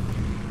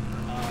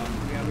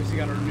 We obviously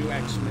got our new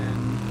X-Men.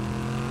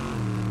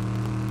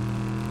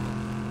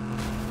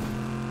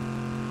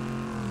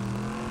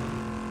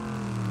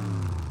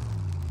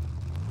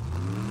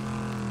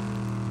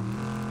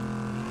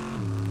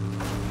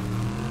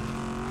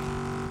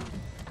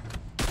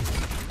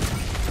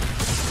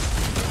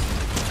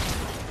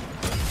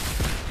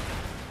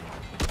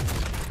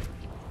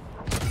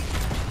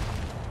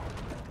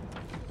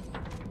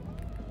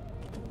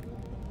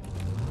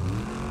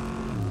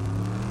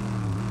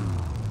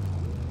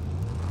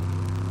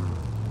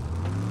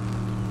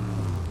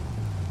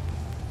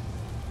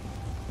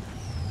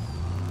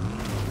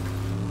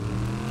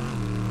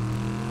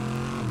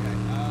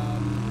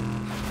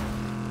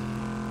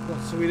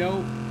 So we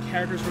know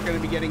characters we're going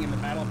to be getting in the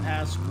Battle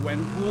Pass.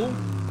 Gwenpool,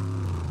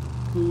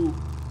 who,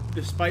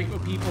 despite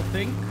what people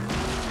think,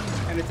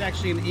 and it's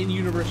actually an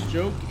in-universe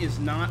joke, is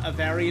not a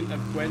variant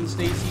of Gwen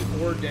Stacy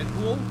or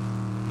Deadpool.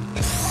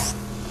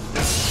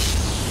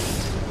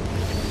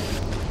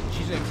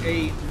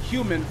 a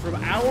human from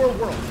our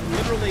world,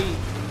 literally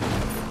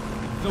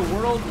the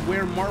world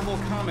where Marvel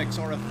Comics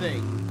are a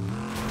thing.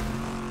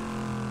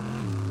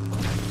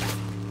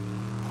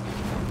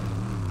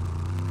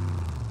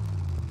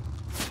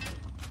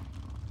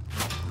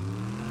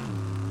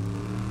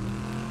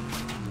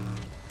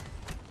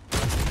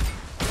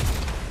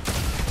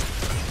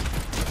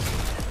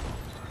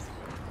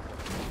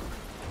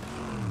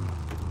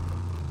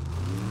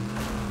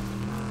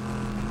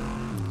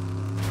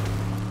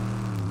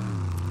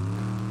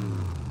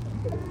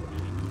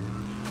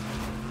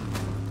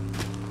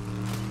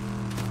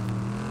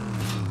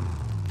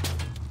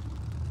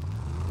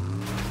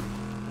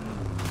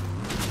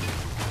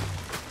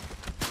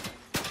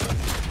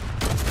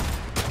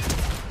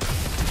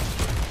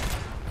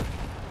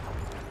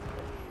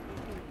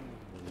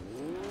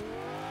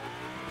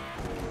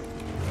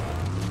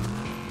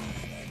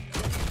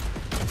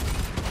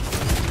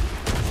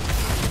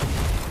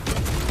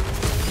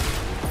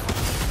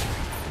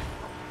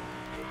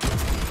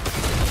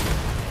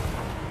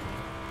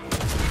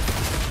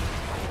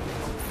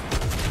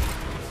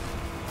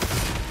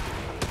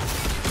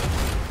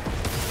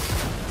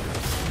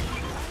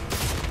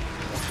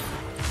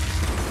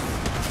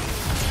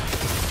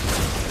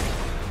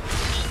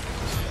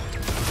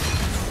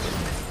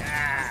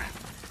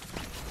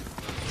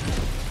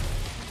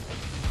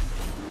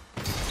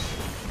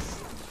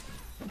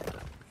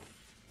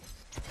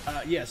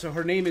 Yeah, so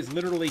her name is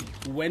literally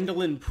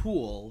Gwendolyn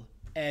Poole,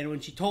 and when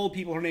she told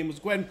people her name was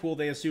Gwenpool,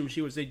 they assumed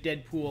she was a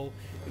Deadpool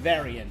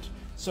variant.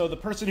 So the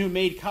person who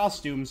made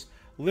costumes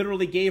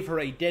literally gave her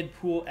a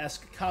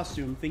Deadpool-esque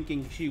costume,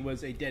 thinking she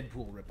was a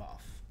Deadpool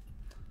ripoff.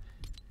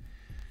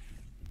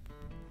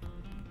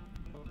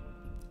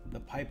 The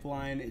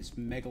pipeline is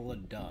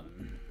Megalodon.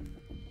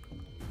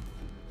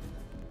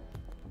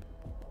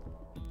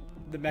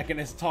 The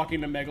Mechanist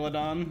talking to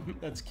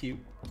Megalodon. That's cute.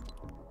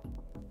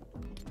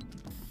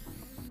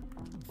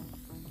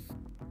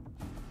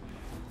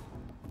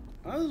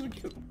 Oh, those are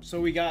cute. So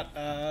we got,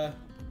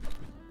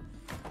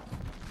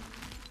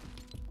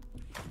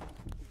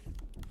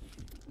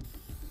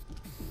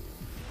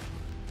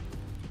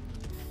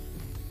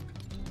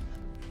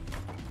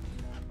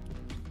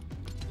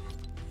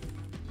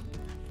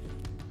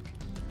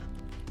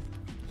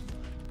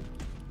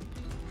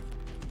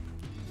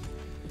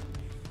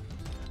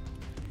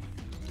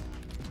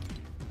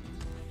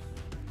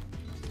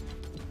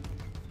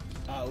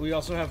 we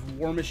also have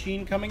War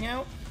Machine coming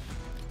out.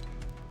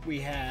 We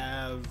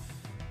have...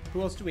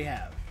 Who else do we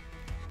have?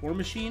 War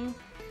Machine,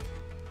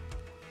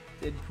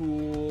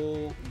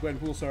 Deadpool,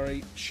 Gwenpool,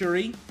 sorry,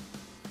 Shuri.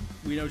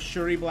 We know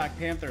Shuri Black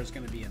Panther is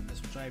going to be in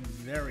this, which I'm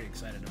very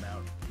excited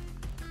about.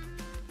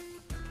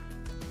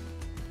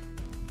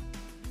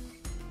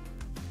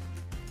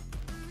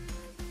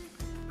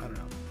 I don't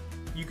know.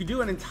 You could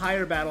do an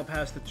entire battle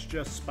pass that's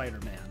just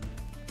Spider-Man.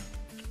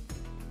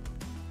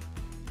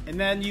 And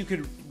then you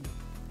could...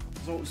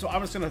 So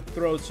I'm just going to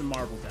throw some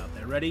Marvels out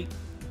there. Ready?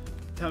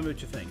 Tell me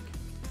what you think.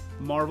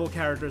 Marvel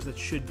characters that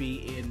should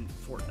be in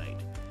Fortnite.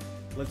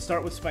 Let's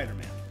start with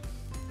Spider-Man.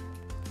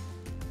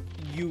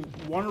 You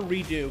want to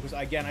redo, because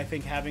again, I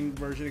think having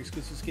version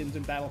exclusive skins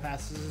and battle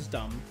passes is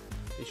dumb.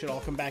 They should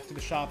all come back to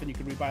the shop and you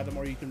can rebuy them,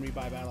 or you can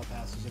rebuy battle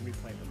passes and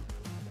replay them.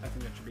 I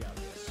think that should be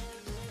obvious.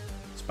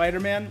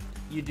 Spider-Man,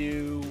 you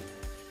do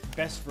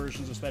best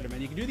versions of Spider-Man.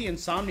 You can do the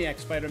Insomniac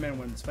Spider-Man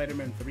when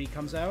Spider-Man 3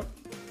 comes out,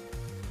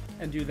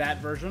 and do that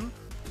version.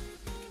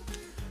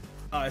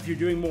 If you're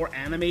doing more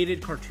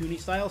animated, cartoony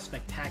style,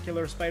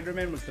 Spectacular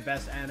Spider-Man was the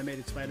best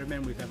animated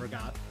Spider-Man we've ever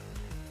got.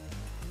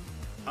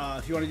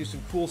 If you want to do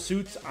some cool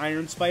suits,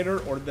 Iron Spider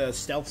or the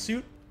stealth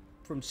suit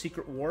from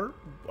Secret War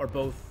are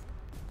both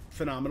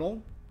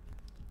phenomenal.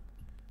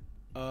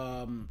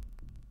 I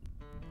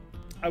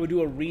would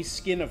do a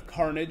reskin of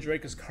Carnage, right?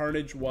 Because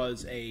Carnage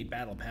was a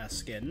Battle Pass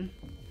skin.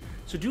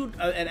 So do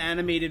an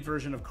animated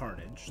version of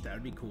Carnage. That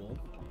would be cool.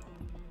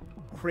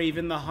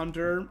 Kraven the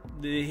Hunter.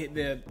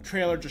 The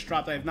trailer just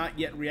dropped. I have not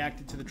yet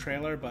reacted to the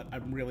trailer, but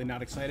I'm really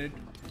not excited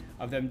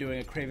of them doing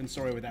a Kraven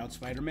story without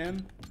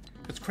Spider-Man.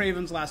 Because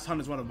Kraven's Last Hunt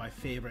is one of my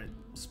favorite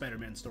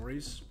Spider-Man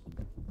stories.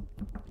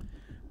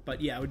 But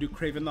yeah, I would do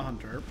Kraven the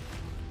Hunter.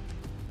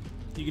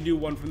 You can do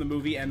one from the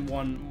movie and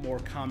one more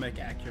comic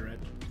accurate.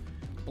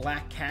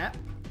 Black Cat,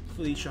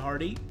 Felicia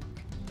Hardy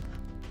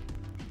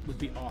would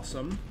be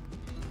awesome.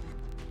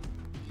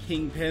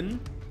 Kingpin,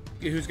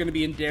 who's going to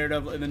be in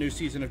Daredevil, in the new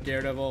season of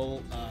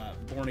Daredevil,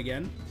 Born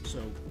Again.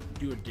 So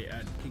do a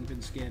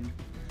Kingpin skin.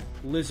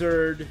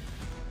 Lizard,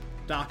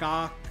 Doc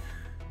Ock,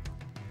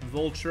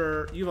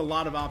 Vulture. You have a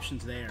lot of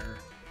options there.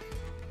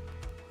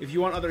 If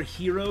you want other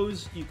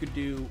heroes, you could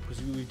do,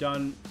 because we've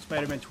done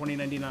Spider-Man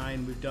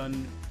 2099, we've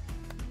done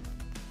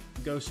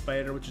Ghost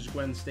Spider, which is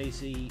Gwen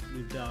Stacy,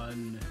 we've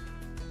done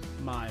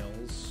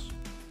Miles.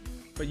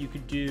 But you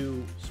could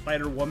do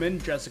Spider-Woman,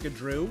 Jessica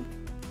Drew.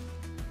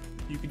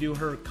 You could do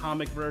her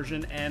comic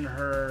version and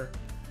her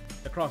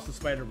Across the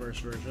Spider-Verse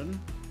version.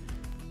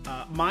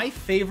 My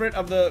favorite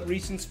of the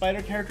recent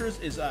Spider characters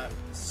is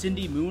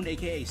Cindy Moon,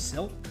 aka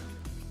Silk.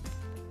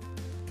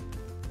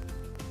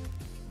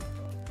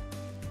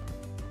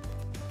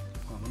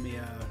 me,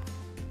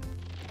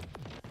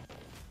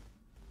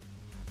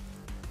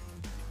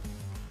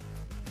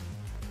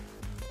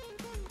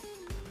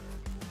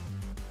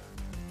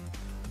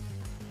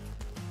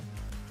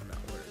 no,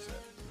 where is it?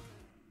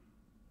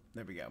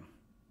 There we go.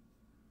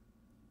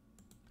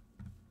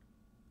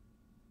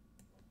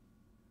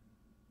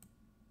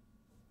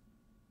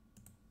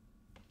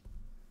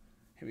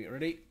 Here we go,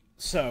 ready?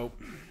 So,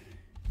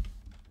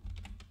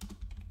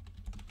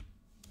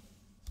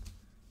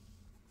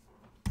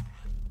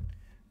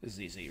 this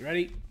is easy.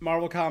 Ready?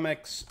 Marvel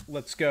Comics,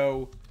 let's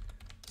go.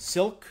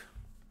 Silk,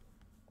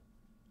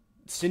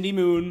 Cindy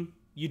Moon.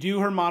 You do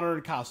her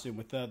modern costume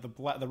with the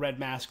red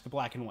mask, the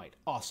black and white.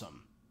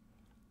 Awesome.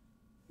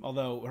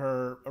 Although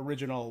her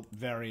original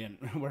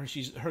variant, where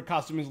her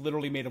costume is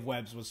literally made of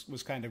webs,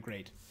 was kind of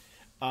great.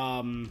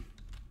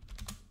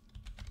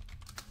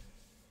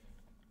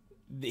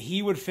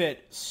 He would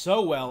fit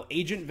so well.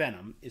 Agent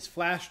Venom is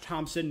Flash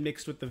Thompson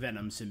mixed with the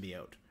Venom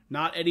symbiote.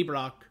 Not Eddie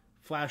Brock.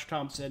 Flash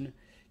Thompson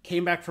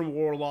came back from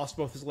war, lost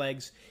both his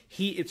legs.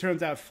 It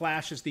turns out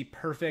Flash is the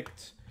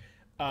perfect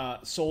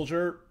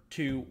soldier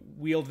to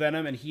wield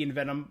Venom, and he and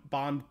Venom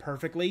bond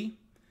perfectly.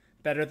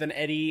 Better than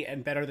Eddie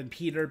and better than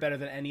Peter, better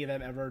than any of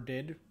them ever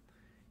did.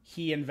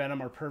 He and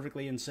Venom are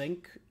perfectly in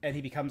sync, and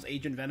he becomes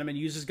Agent Venom and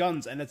uses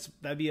guns, and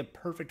that'd be a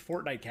perfect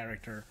Fortnite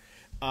character.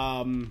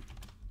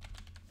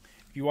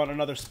 If you want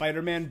another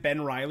Spider-Man,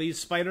 Ben Reilly's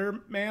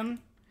Spider-Man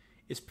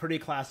is pretty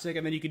classic.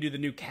 And then you could do the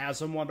new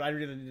Chasm one, but I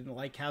really didn't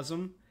like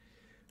Chasm.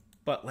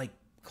 But, like,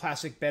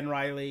 classic Ben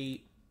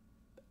Reilly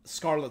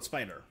Scarlet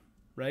Spider,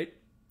 right?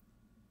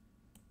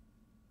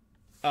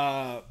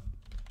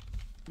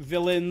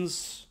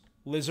 Villains,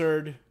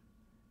 Lizard,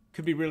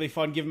 could be really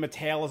fun. Give him a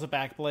tail as a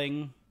back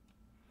bling.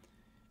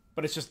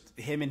 But it's just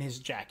him in his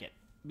jacket.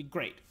 It'd be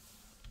great.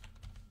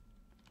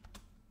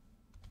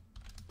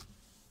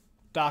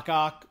 Doc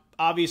Ock.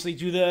 Obviously,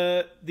 do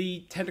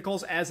the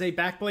tentacles as a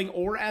back bling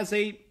or as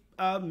a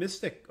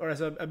mystic or as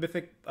a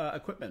mythic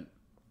equipment.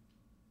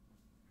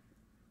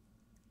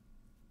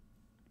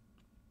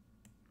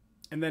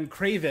 And then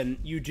Kraven,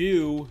 you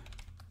do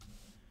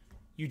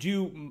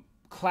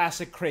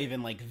classic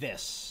Kraven like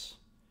this.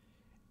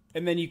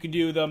 And then you can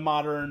do the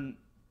modern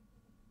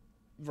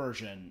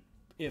version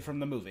from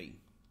the movie.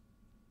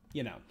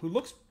 You know, who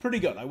looks pretty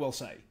good, I will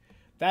say.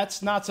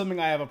 That's not something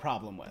I have a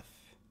problem with.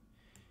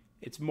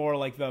 It's more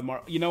like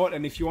you know what?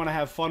 And if you want to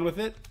have fun with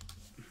it,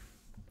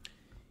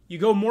 you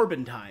go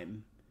Morbin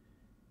time.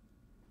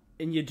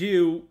 And you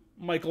do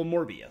Michael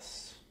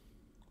Morbius,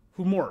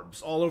 who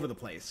morbs all over the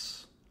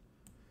place.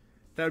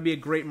 That would be a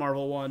great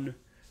Marvel one.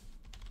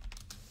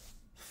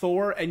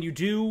 Thor, and you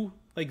do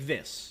like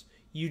this.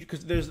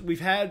 Because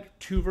we've had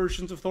two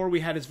versions of Thor. We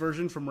had his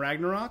version from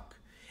Ragnarok,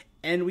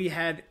 and we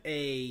had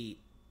a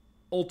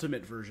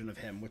ultimate version of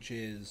him, which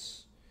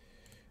is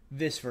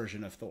this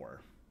version of Thor.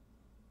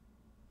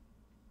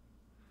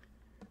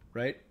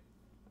 Right?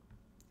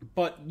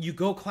 But you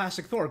go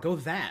classic Thor, go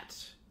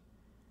that.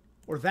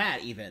 Or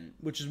that, even,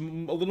 which is a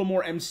little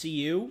more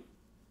MCU.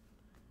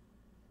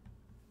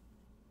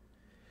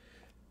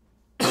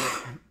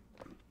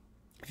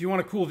 If you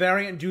want a cool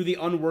variant, do the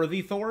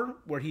Unworthy Thor,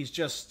 where he's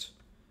just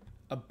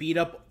a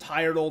beat-up,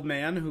 tired old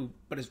man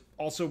but is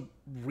also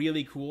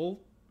really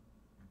cool.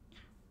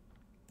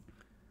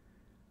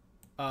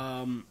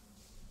 I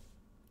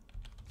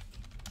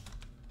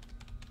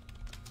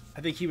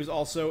think he was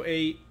also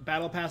a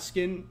Battle Pass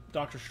skin,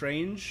 Doctor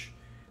Strange,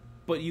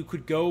 but you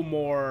could go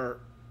more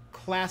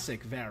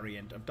classic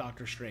variant of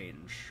Doctor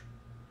Strange,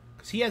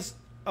 because he has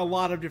a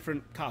lot of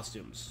different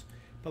costumes,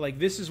 but like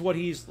this is what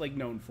he's like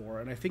known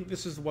for, and I think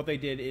this is what they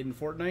did in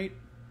Fortnite.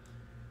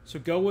 So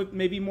go with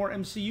maybe more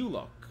MCU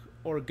look,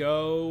 or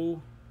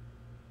go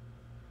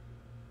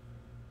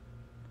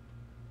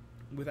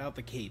without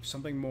the cape,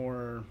 something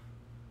more.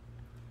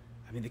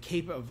 I mean, the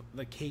cape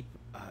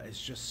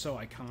is just so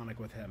iconic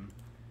with him.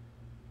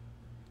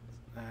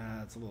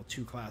 It's a little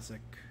too classic.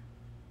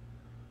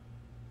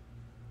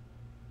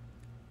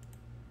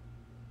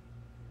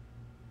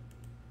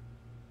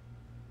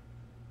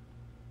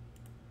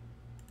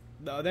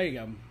 Oh, there you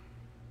go.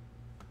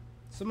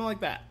 Something like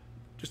that.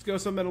 Just go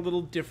something a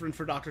little different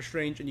for Doctor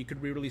Strange, and you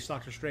could re-release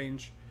Doctor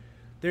Strange.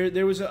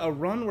 There was a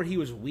run where he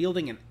was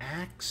wielding an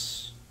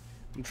axe.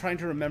 I'm trying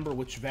to remember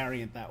which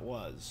variant that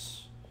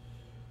was.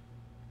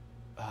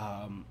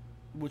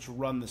 Which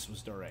run this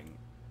was during.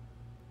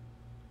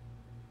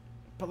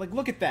 But, like,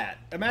 look at that.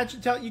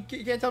 Imagine, you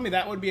can't tell me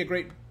that would be a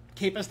great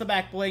cape as the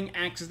back bling,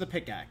 axe as the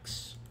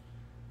pickaxe.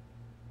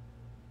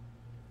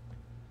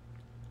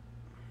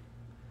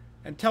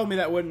 And tell me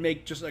that wouldn't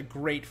make just a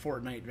great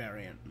Fortnite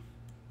variant.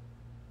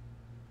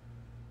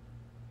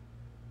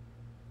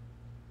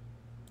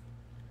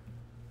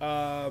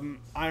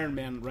 Iron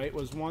Man, right,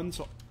 was one.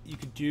 So you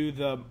could do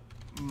the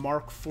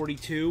Mark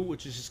 42,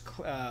 which is just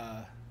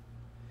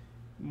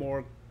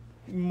more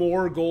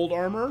gold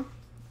armor.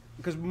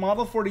 Because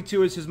Model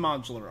 42 is his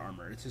modular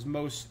armor. It's his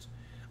most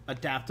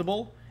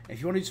adaptable. If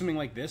you want to do something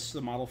like this,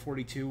 the Model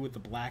 42 with the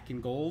black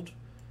and gold,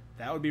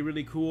 that would be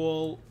really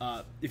cool.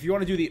 If you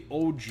want to do the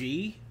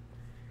OG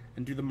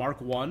and do the Mark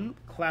 1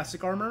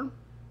 classic armor.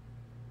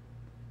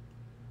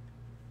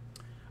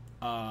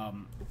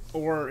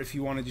 Or if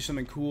you want to do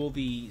something cool,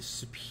 the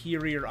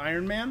Superior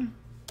Iron Man.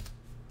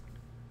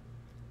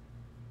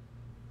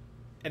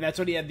 And that's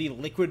when he had the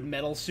liquid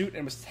metal suit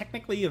and was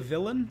technically a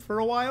villain for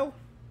a while.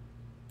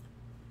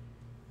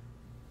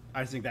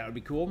 I think that would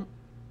be cool.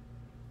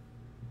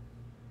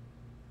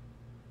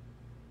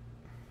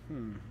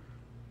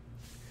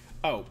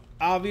 Oh,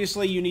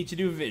 obviously you need to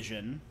do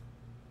Vision.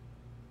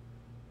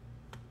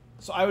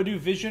 So I would do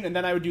Vision, and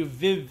then I would do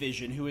Viv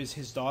Vision, who is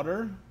his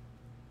daughter.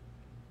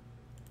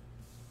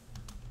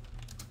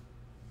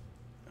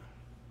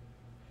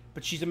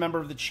 But she's a member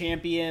of the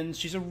Champions.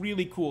 She's a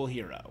really cool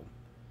hero.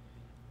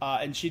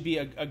 And she'd be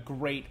a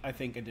great, I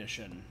think,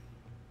 addition.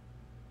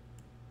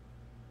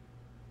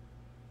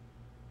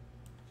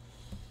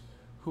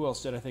 Who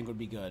else did I think would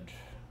be good?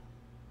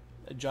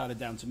 I jotted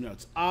down some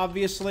notes.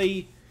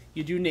 Obviously,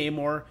 you do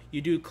Namor.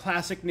 You do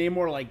classic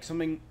Namor, like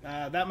something...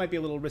 that might be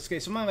a little risque.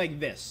 Something like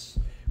this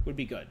would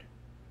be good.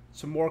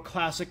 Some more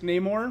classic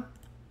Namor.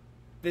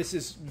 This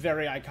is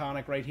very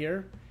iconic right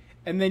here.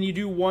 And then you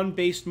do one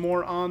based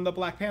more on the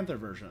Black Panther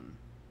version.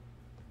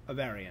 A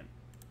variant.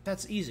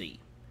 That's easy.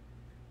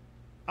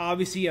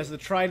 Obviously, he has the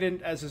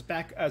trident as his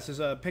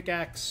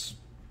pickaxe.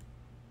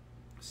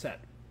 Set.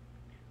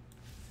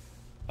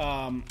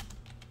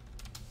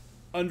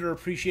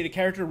 Underappreciated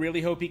character.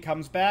 Really hope he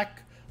comes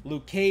back.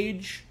 Luke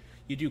Cage.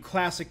 You do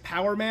classic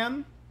Power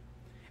Man.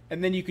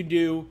 And then you can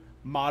do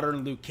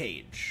modern Luke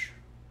Cage.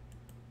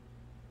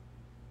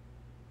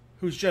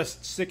 Who's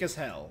just sick as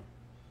hell.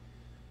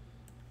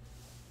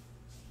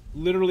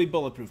 Literally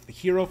bulletproof. The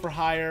hero for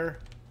hire.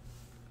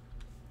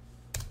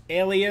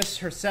 Alias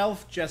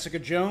herself, Jessica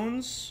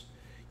Jones.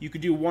 You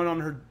could do one on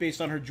her based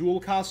on her jewel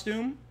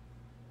costume.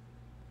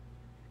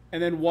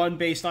 And then one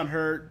based on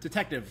her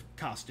detective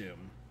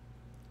costume.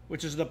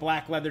 Which is the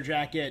black leather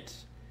jacket,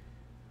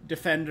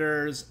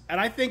 Defenders. And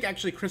I think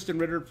actually Kristen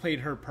Ritter played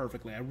her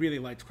perfectly. I really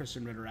liked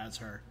Kristen Ritter as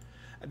her.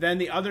 And then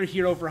the other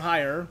hero for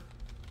hire,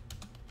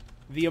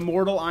 the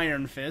Immortal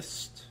Iron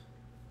Fist.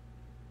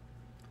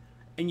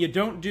 And you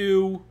don't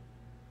do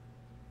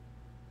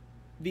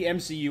the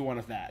MCU one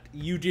of that.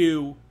 You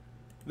do...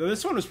 Though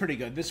this one was pretty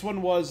good. This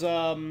one was,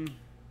 I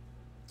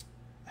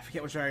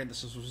forget which variant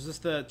this was. Was this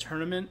the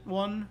tournament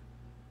one?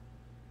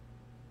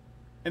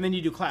 And then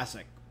you do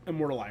classic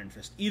Immortal Iron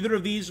Fist. Either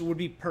of these would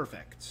be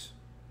perfect.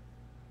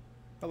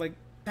 But, like,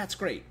 that's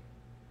great.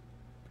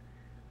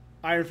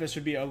 Iron Fist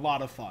would be a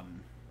lot of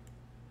fun.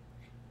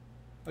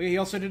 Okay, he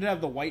also did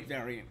have the white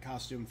variant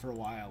costume for a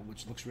while,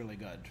 which looks really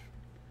good.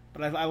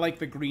 But I like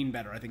the green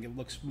better. I think it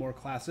looks more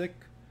classic.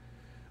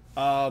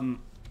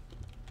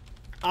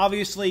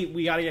 Obviously,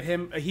 we gotta get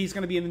him. He's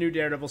gonna be in the new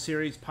Daredevil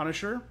series.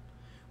 Punisher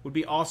would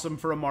be awesome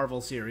for a Marvel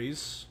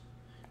series.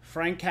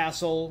 Frank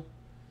Castle.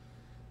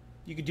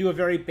 You could do a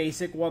very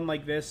basic one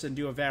like this and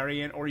do a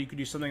variant, or you could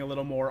do something a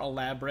little more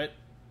elaborate.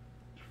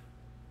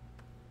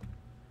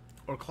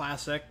 Or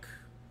classic.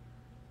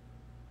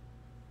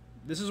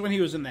 This is when he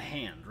was in the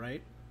Hand,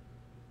 right?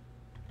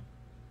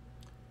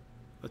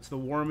 That's the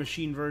War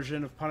Machine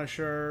version of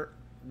Punisher.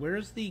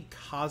 Where's the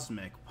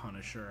Cosmic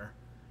Punisher?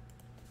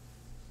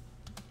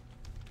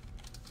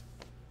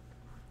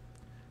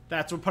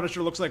 That's what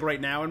Punisher looks like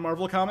right now in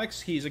Marvel Comics.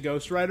 He's a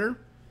Ghost Rider.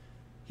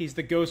 He's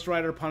the Ghost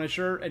Rider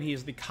Punisher, and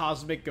he's the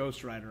Cosmic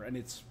Ghost Rider. And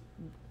it's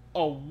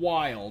a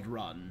wild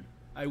run,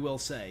 I will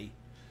say.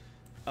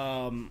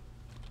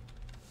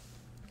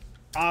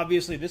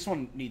 Obviously, this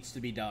one needs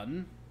to be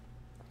done.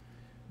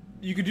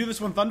 You could do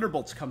this when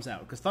Thunderbolts comes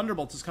out, because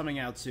Thunderbolts is coming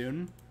out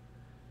soon.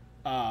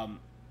 And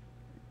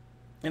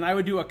I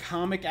would do a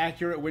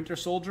comic-accurate Winter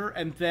Soldier,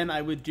 and then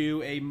I would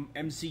do a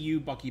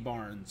MCU Bucky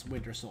Barnes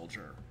Winter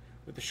Soldier.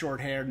 With the short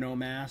hair, no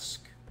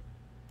mask.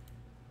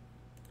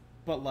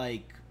 But,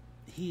 like,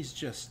 he's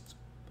just...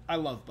 I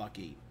love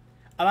Bucky.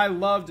 And I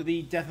loved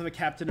the Death of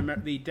Captain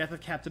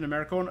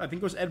America one. I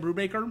think it was Ed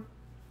Brubaker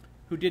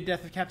who did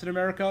Death of Captain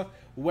America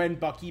when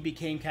Bucky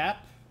became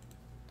Cap.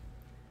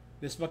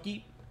 This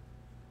Bucky.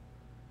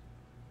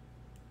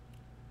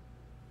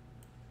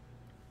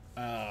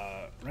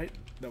 Right?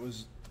 That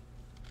was...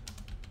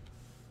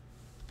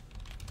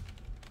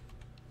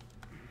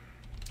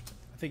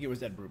 I think it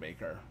was Ed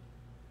Brubaker.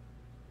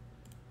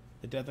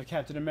 The Death of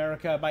Captain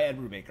America by Ed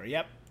Brubaker.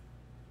 Yep.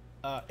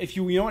 If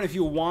you know what, if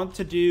you want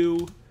to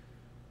do,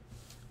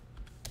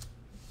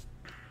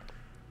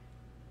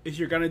 if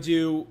you're gonna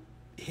do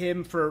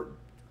him for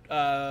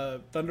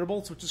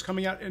Thunderbolts, which is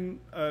coming out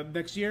in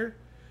next year,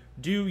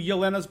 do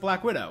Yelena's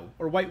Black Widow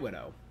or White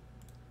Widow.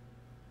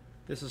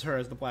 This is her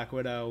as the Black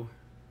Widow.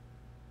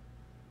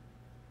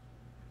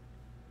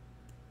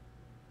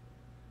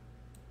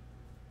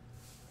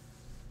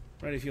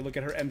 Right, if you look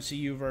at her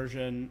MCU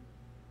version,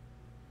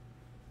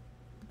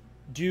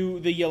 do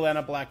the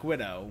Yelena Black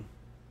Widow.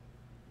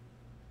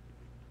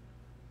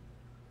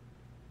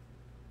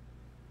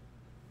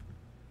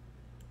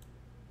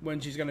 When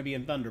she's going to be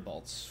in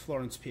Thunderbolts.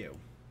 Florence Pugh.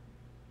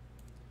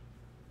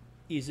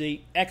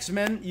 Easy.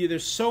 X-Men.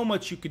 There's so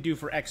much you could do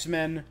for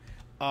X-Men.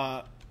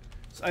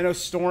 So I know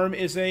Storm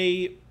is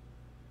a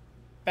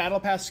Battle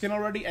Pass skin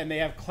already, and they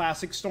have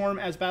Classic Storm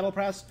as Battle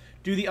Pass.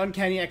 Do the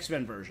Uncanny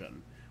X-Men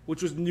version,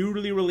 which was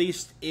newly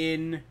released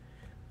in...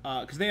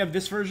 because they have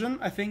this version,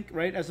 I think,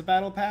 right, as a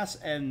Battle Pass,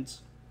 and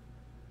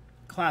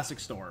Classic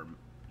Storm.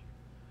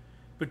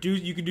 But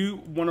you could do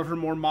one of her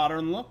more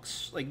modern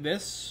looks, like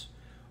this.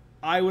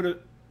 I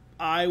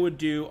would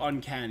do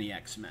Uncanny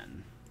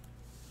X-Men.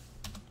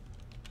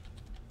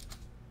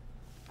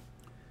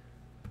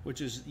 Which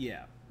is,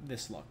 yeah,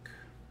 this look.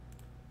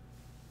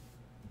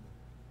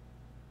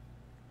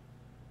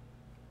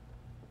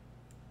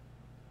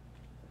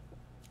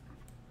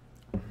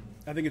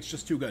 I think it's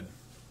just too good.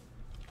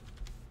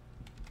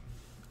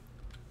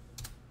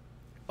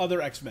 Other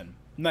X-Men.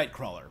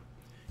 Nightcrawler.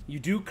 You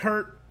do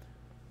Kurt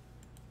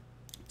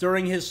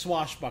during his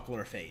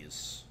swashbuckler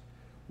phase,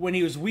 when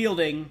he was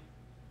wielding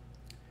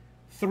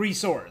 3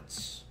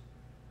 swords.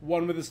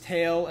 One with his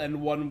tail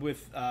and one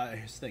with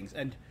his things.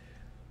 And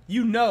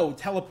you know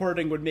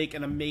teleporting would make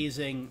an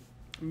amazing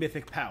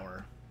mythic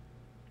power.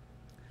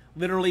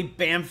 Literally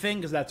bamfing,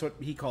 because that's what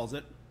he calls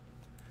it.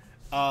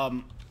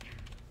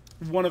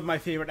 One of my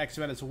favorite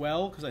X-Men as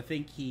well, because I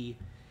think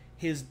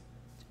his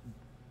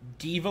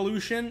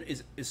devolution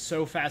is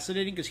so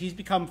fascinating, because he's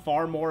become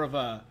far more of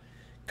a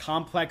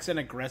complex and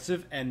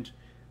aggressive and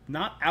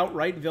not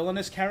outright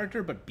villainous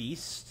character, but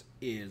Beast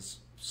is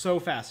so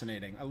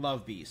fascinating. I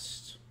love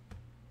Beast.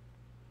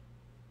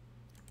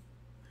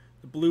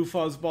 The blue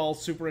fuzzball,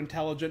 super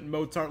intelligent,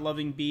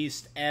 Mozart-loving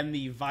Beast, and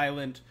the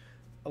violent,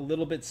 a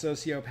little bit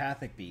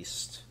sociopathic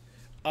Beast.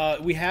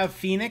 We have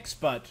Phoenix,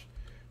 but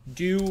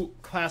do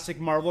classic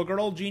Marvel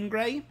Girl Jean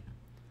Grey.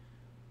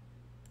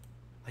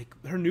 Like,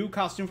 her new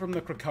costume from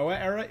the Krakoa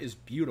era is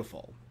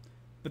beautiful.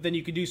 But then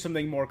you could do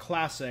something more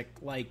classic,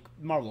 like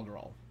Marvel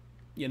Girl,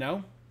 you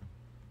know?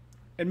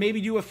 And maybe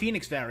do a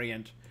Phoenix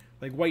variant,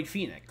 like White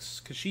Phoenix,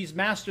 because she's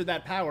mastered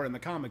that power in the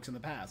comics in the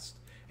past.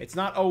 It's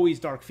not always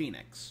Dark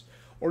Phoenix.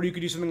 Or you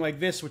could do something like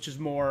this, which is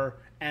more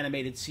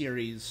animated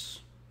series.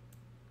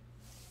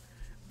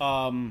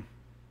 Who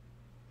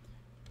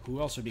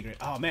else would be great?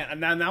 Oh, man,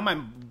 now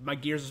my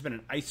gears are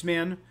spinning.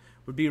 Iceman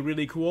would be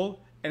really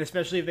cool. And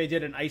especially if they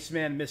did an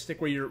Iceman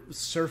Mystic where you're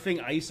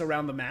surfing ice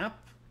around the map.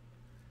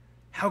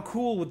 How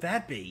cool would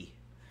that be?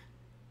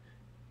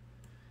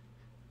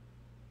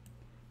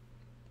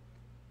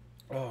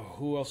 Oh,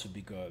 who else would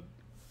be good?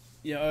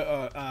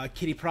 Yeah,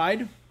 Kitty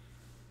Pryde.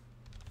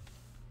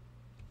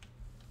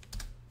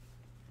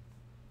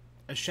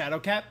 A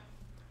Shadowcat.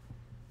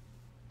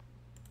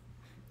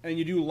 And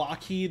you do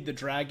Lockheed the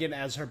Dragon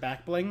as her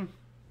back bling.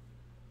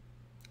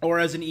 Or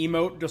as an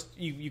emote, just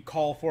you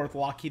call forth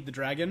Lockheed the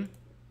Dragon.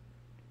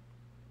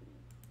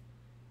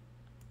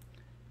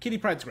 Kitty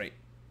Pryde's great.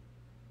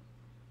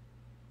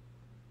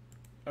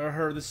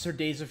 Or this is her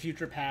Days of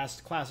Future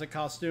Past classic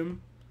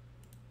costume.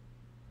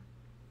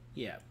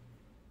 Yeah.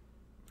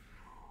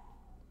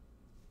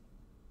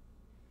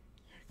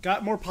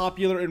 Got more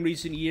popular in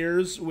recent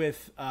years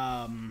with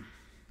some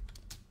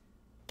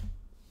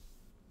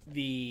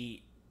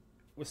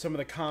of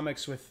the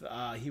comics with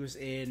he was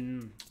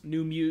in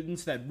New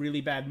Mutants, that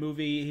really bad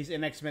movie. He's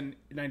in X-Men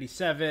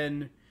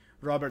 97,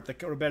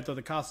 Roberto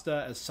da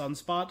Costa as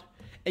Sunspot.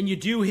 And you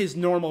do his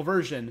normal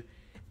version,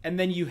 and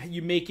then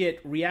you make it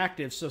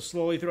reactive, so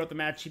slowly throughout the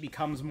match he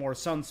becomes more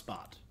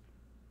Sunspot.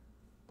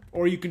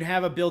 Or you can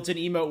have a built-in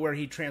emote where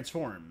he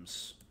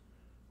transforms.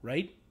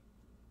 Right?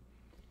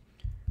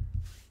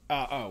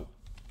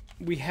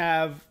 We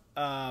have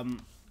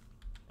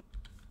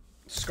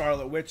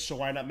Scarlet Witch, so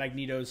why not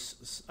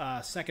Magneto's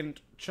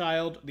second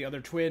child, the other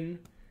twin?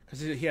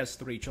 Because he has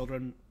 3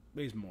 children.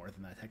 He's more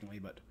than that, technically,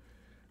 but...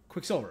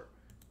 Quicksilver.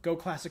 Go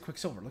classic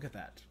Quicksilver. Look at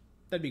that.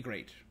 That'd be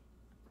great.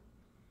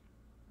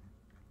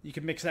 You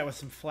can mix that with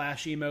some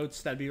Flash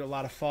emotes. That'd be a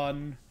lot of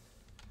fun.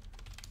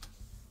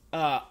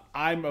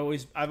 I've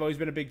always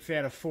been a big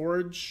fan of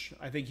Forge.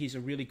 I think he's a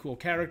really cool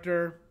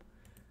character.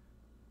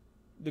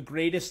 The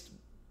greatest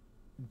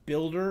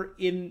builder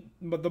in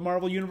the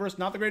Marvel Universe.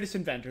 Not the greatest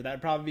inventor.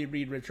 That'd probably be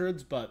Reed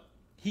Richards, but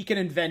he can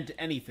invent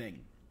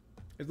anything.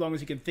 As long as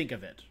he can think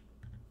of it.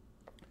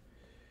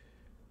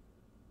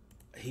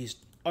 He's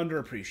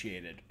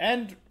underappreciated.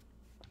 And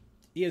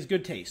he has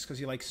good taste, because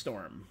he likes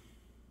Storm.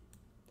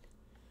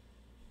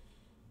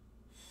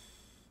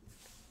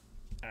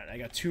 Alright, I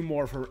got 2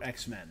 more for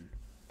X-Men.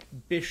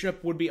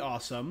 Bishop would be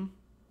awesome.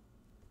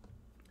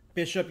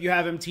 Bishop, you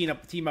have him team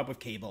up with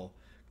Cable.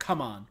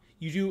 Come on.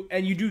 You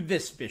do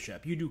this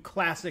Bishop. You do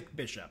classic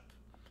Bishop.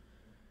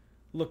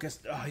 Look, he's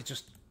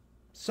just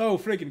so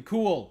freaking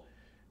cool.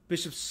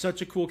 Bishop's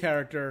such a cool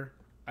character.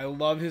 I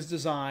love his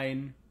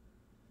design.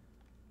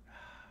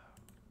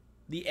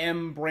 The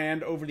M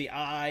brand over the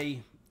I.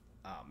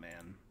 Oh,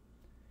 man.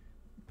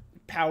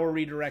 Power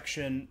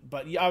redirection.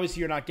 But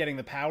obviously you're not getting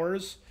the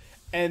powers.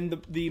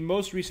 And the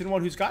most recent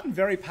one, who's gotten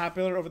very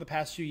popular over the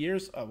past few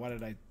years... Oh, why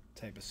did I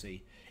type a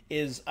C?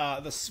 Is,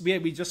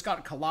 we just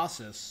got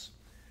Colossus.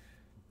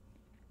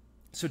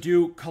 So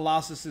do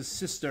Colossus's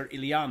sister,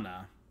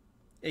 Ileana,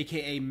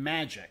 a.k.a.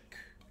 Magic.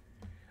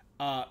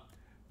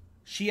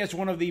 She has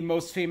one of the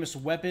most famous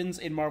weapons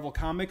in Marvel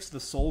Comics, the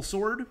Soul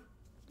Sword.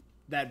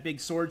 That big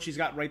sword she's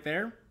got right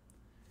there.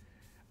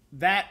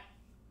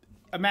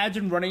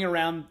 Imagine running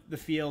around the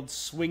field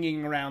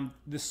swinging around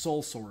this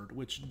Soul Sword,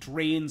 which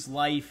drains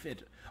life.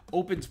 It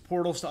opens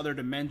portals to other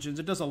dimensions.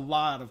 It does a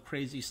lot of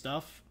crazy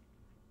stuff.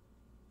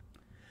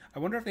 I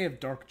wonder if they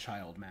have Dark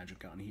Child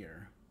magic on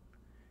here.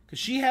 Because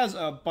she has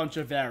a bunch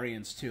of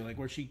variants, too. Like,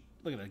 where she...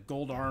 Look at that.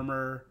 Gold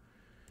armor.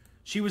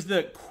 She was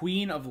the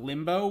Queen of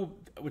Limbo,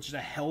 which is a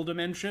hell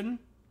dimension,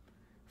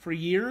 for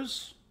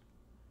years.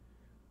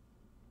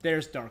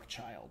 There's Dark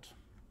Child.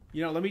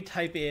 You know, let me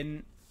type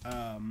in...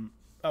 oh,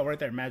 right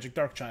there. Magic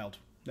Dark Child.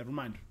 Never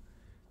mind.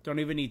 Don't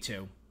even need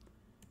to.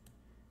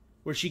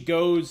 Where she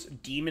goes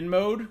demon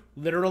mode,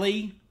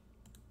 literally.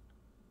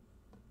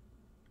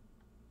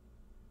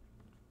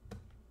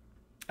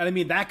 And I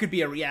mean, that could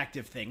be a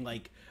reactive thing.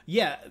 Like,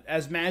 yeah,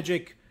 as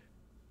magic,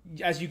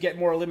 as you get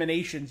more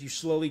eliminations, you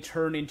slowly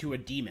turn into a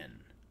demon.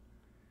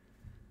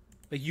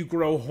 Like, you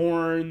grow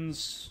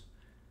horns.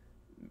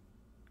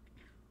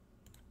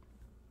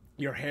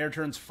 Your hair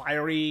turns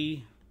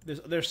fiery.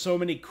 There's so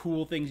many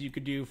cool things you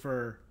could do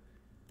for...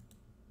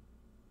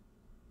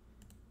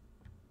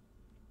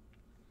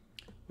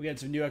 We got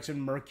some new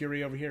X-Men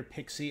Mercury over here.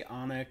 Pixie,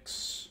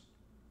 Onyx.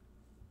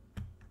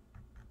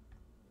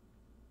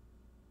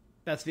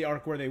 That's the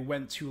arc where they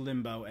went to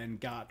Limbo and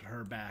got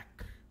her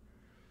back.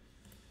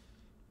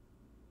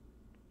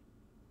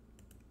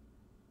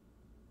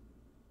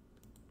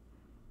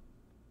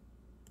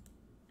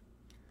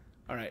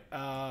 Alright,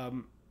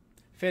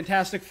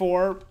 Fantastic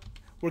Four.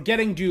 We're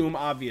getting Doom,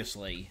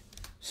 obviously.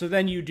 So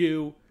then you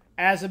do,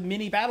 as a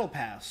mini battle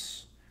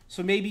pass.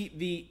 So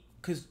maybe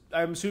because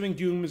I'm assuming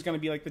Doom is going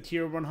to be like the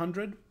tier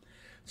 100.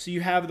 So you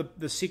have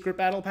the secret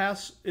battle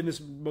pass. In this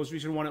most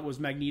recent one, it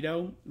was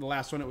Magneto. The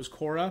last one, it was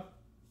Cora.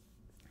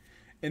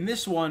 In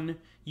this one,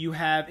 you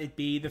have it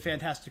be the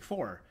Fantastic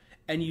Four.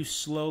 And you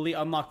slowly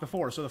unlock the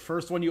four. So the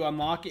first one you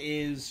unlock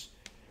is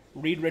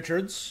Reed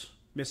Richards,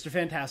 Mr.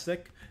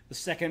 Fantastic. The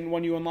second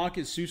one you unlock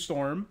is Sue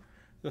Storm.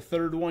 The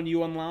third one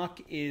you unlock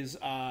is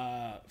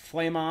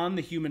Flame On,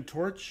 the Human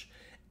Torch.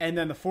 And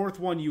then the fourth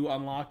one you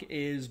unlock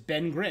is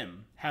Ben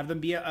Grimm. Have them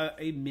be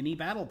a mini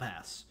battle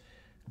pass.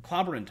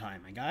 Clobbering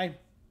time, my guy.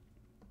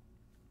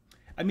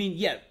 I mean,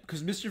 yeah,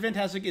 because Mr.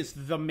 Fantastic is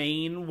the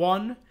main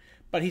one,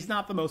 but he's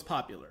not the most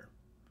popular.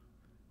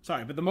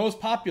 Sorry, but the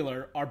most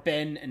popular are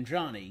Ben and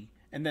Johnny,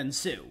 and then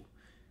Sue.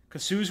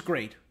 Because Sue's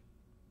great.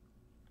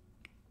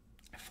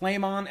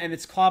 Flame On, and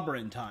it's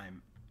clobbering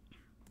time.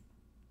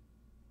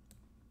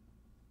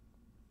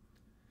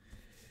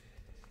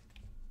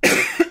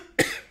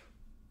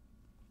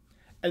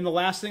 And the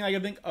last thing I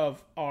can think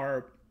of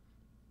are...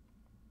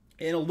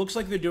 And it looks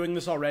like they're doing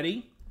this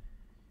already.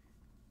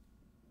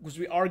 Because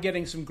we are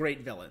getting some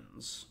great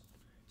villains.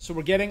 So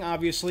we're getting,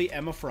 obviously,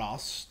 Emma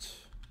Frost,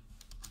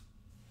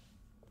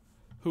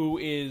 who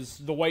is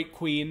the White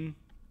Queen,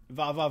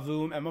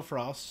 Va-Va-Voom, Emma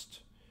Frost.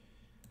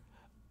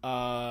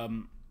 We're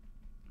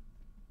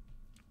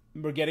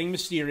getting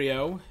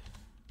Mysterio,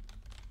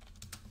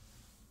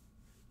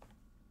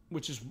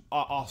 which is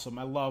awesome.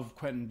 I love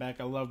Quentin Beck.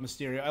 I love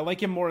Mysterio. I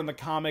like him more in the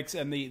comics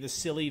and the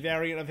silly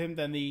variant of him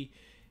than the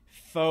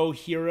faux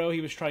hero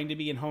he was trying to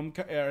be in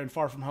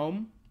Far From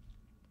Home.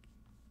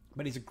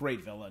 But he's a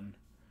great villain.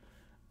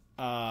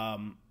 I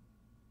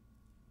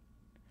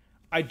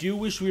do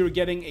wish we were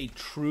getting a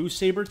true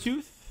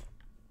Sabretooth.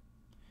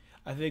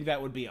 I think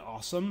that would be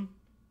awesome.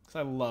 Because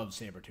I love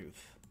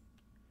Sabretooth.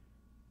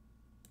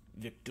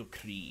 Victor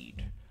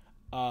Creed.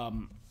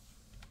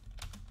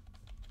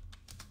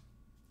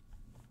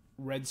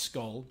 Red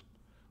Skull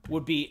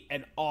would be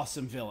an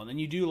awesome villain. And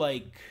you do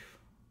like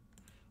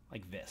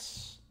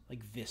this.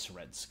 Like this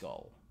Red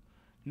Skull.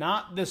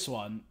 Not this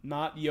one.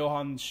 Not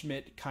Johann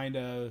Schmidt kind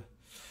of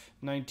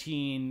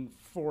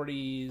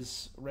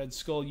 1940s Red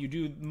Skull. You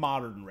do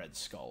modern Red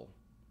Skull.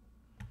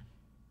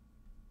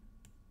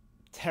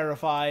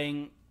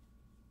 Terrifying.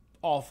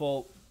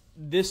 Awful.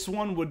 This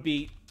one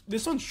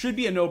should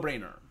be a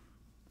no-brainer.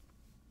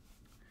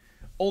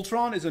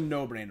 Ultron is a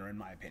no-brainer in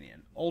my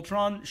opinion.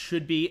 Ultron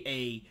should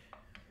be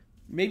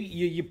maybe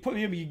you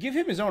give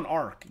him his own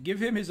arc. Give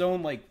him his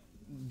own like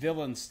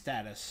villain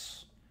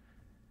status.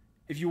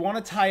 If you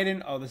want to tie it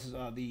in, this is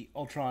the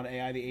Ultron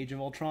AI, the Age of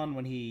Ultron,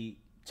 when he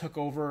took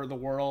over the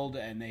world,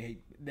 and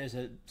there's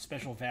a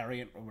special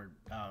variant where it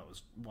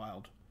was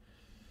wild.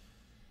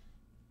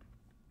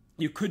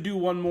 You could do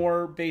one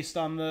more based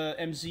on the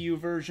MCU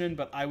version,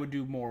 but I would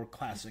do more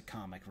classic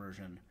comic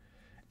version.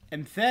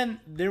 And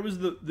then there was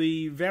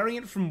the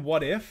variant from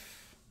What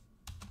If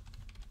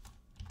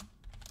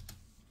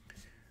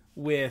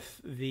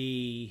with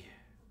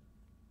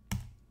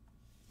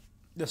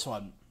this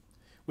one.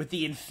 With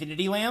the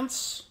Infinity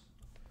Lance.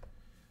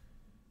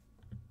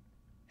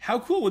 How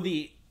cool would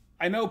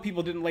I know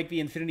people didn't like the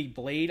Infinity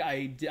Blade.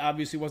 I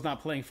obviously was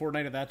not playing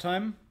Fortnite at that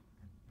time.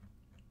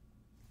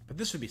 But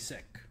this would be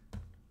sick.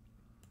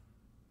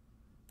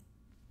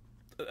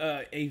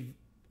 A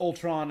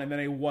Ultron and then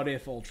a What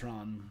If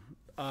Ultron.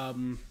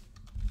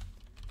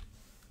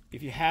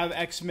 If you have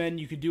X-Men,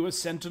 you could do a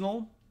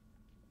Sentinel.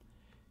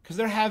 Because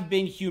there have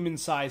been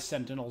human-sized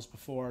Sentinels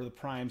before, the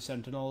Prime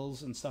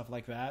Sentinels and stuff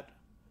like that.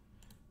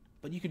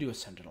 But you could do a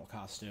Sentinel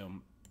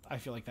costume. I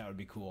feel like that would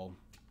be cool.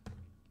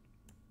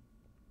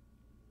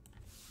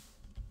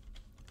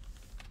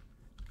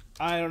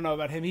 I don't know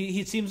about him.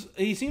 He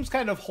seems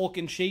kind of Hulk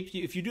in shape.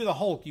 If you do the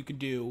Hulk, you could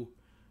do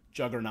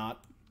Juggernaut.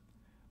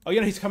 Oh,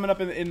 he's coming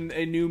up in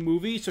a new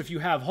movie. So if you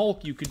have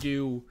Hulk, you could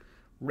do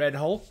Red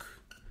Hulk,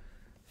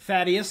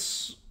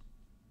 Thaddeus,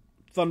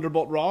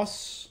 Thunderbolt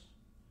Ross.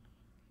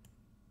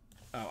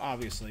 Oh,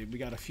 obviously, we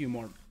got a few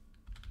more.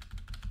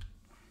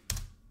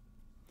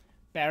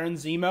 Baron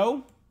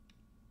Zemo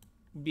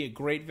would be a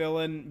great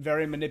villain.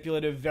 Very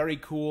manipulative, very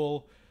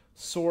cool.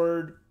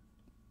 Sword.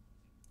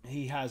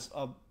 He has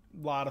a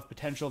lot of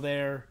potential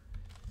there.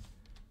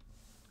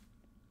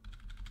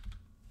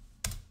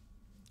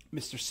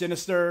 Mr.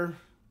 Sinister.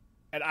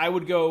 And I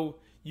would go...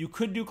 You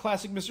could do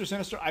classic Mr.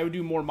 Sinister. I would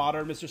do more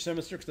modern Mr.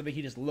 Sinister because I think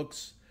he just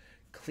looks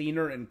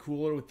cleaner and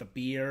cooler with the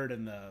beard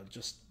and the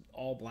just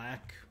all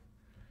black.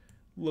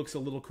 Looks a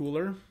little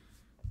cooler.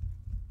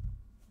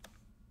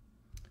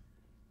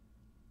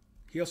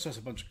 He also has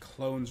a bunch of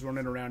clones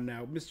running around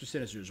now. Mr.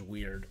 Sinister is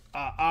weird.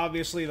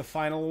 Obviously, the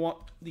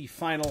final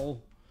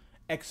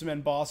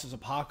X-Men boss is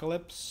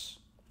Apocalypse.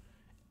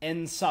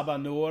 En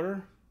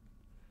Sabanur.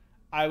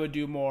 I would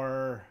do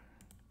more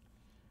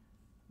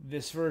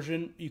this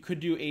version. You could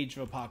do Age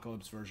of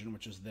Apocalypse version,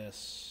 which is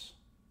this.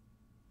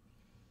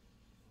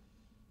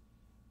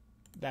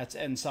 That's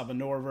En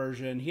Sabanur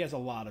version. He has a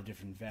lot of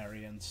different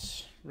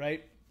variants,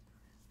 right?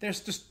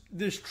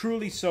 There's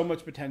truly so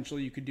much potential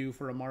you could do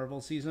for a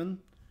Marvel season.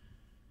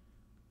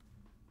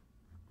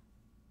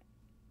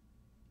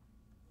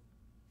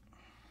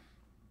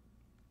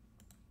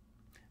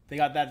 They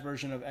got that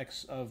version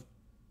of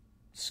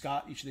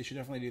Scott. They should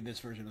definitely do this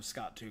version of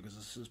Scott too, because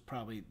this is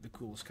probably the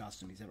coolest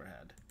costume he's ever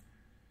had.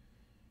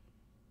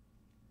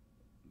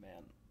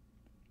 Man.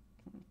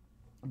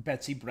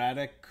 Betsy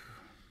Braddock.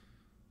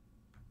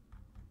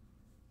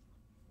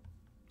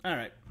 All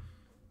right.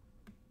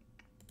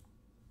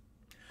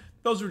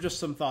 Those were just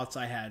some thoughts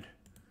I had.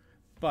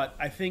 But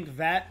I think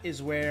that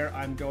is where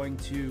I'm going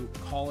to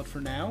call it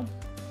for now.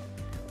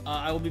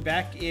 I will be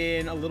back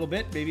in a little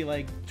bit, maybe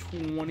like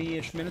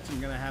 20-ish minutes. I'm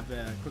going to have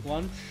a quick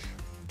lunch.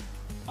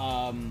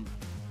 And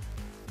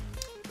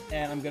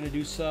I'm going to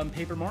do some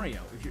Paper Mario.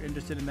 If you're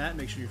interested in that,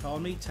 make sure you follow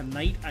me.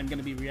 Tonight, I'm going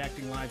to be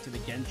reacting live to the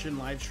Genshin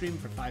live stream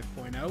for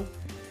 5.0.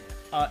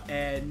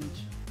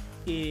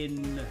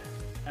 And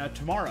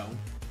tomorrow,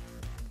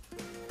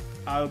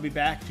 I'll be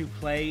back to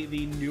play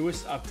the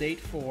newest update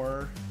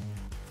for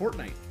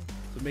Fortnite.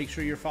 So make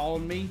sure you're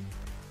following me.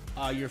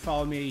 You're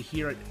following me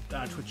here at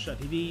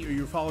twitch.tv, or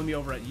you're following me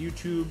over at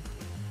YouTube,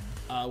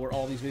 where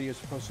all these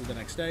videos are posted the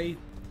next day.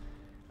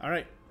 All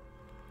right.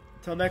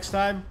 Until next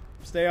time,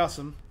 stay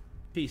awesome.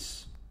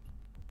 Peace.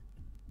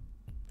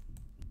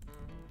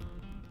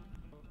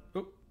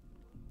 Oh,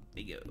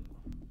 there you go.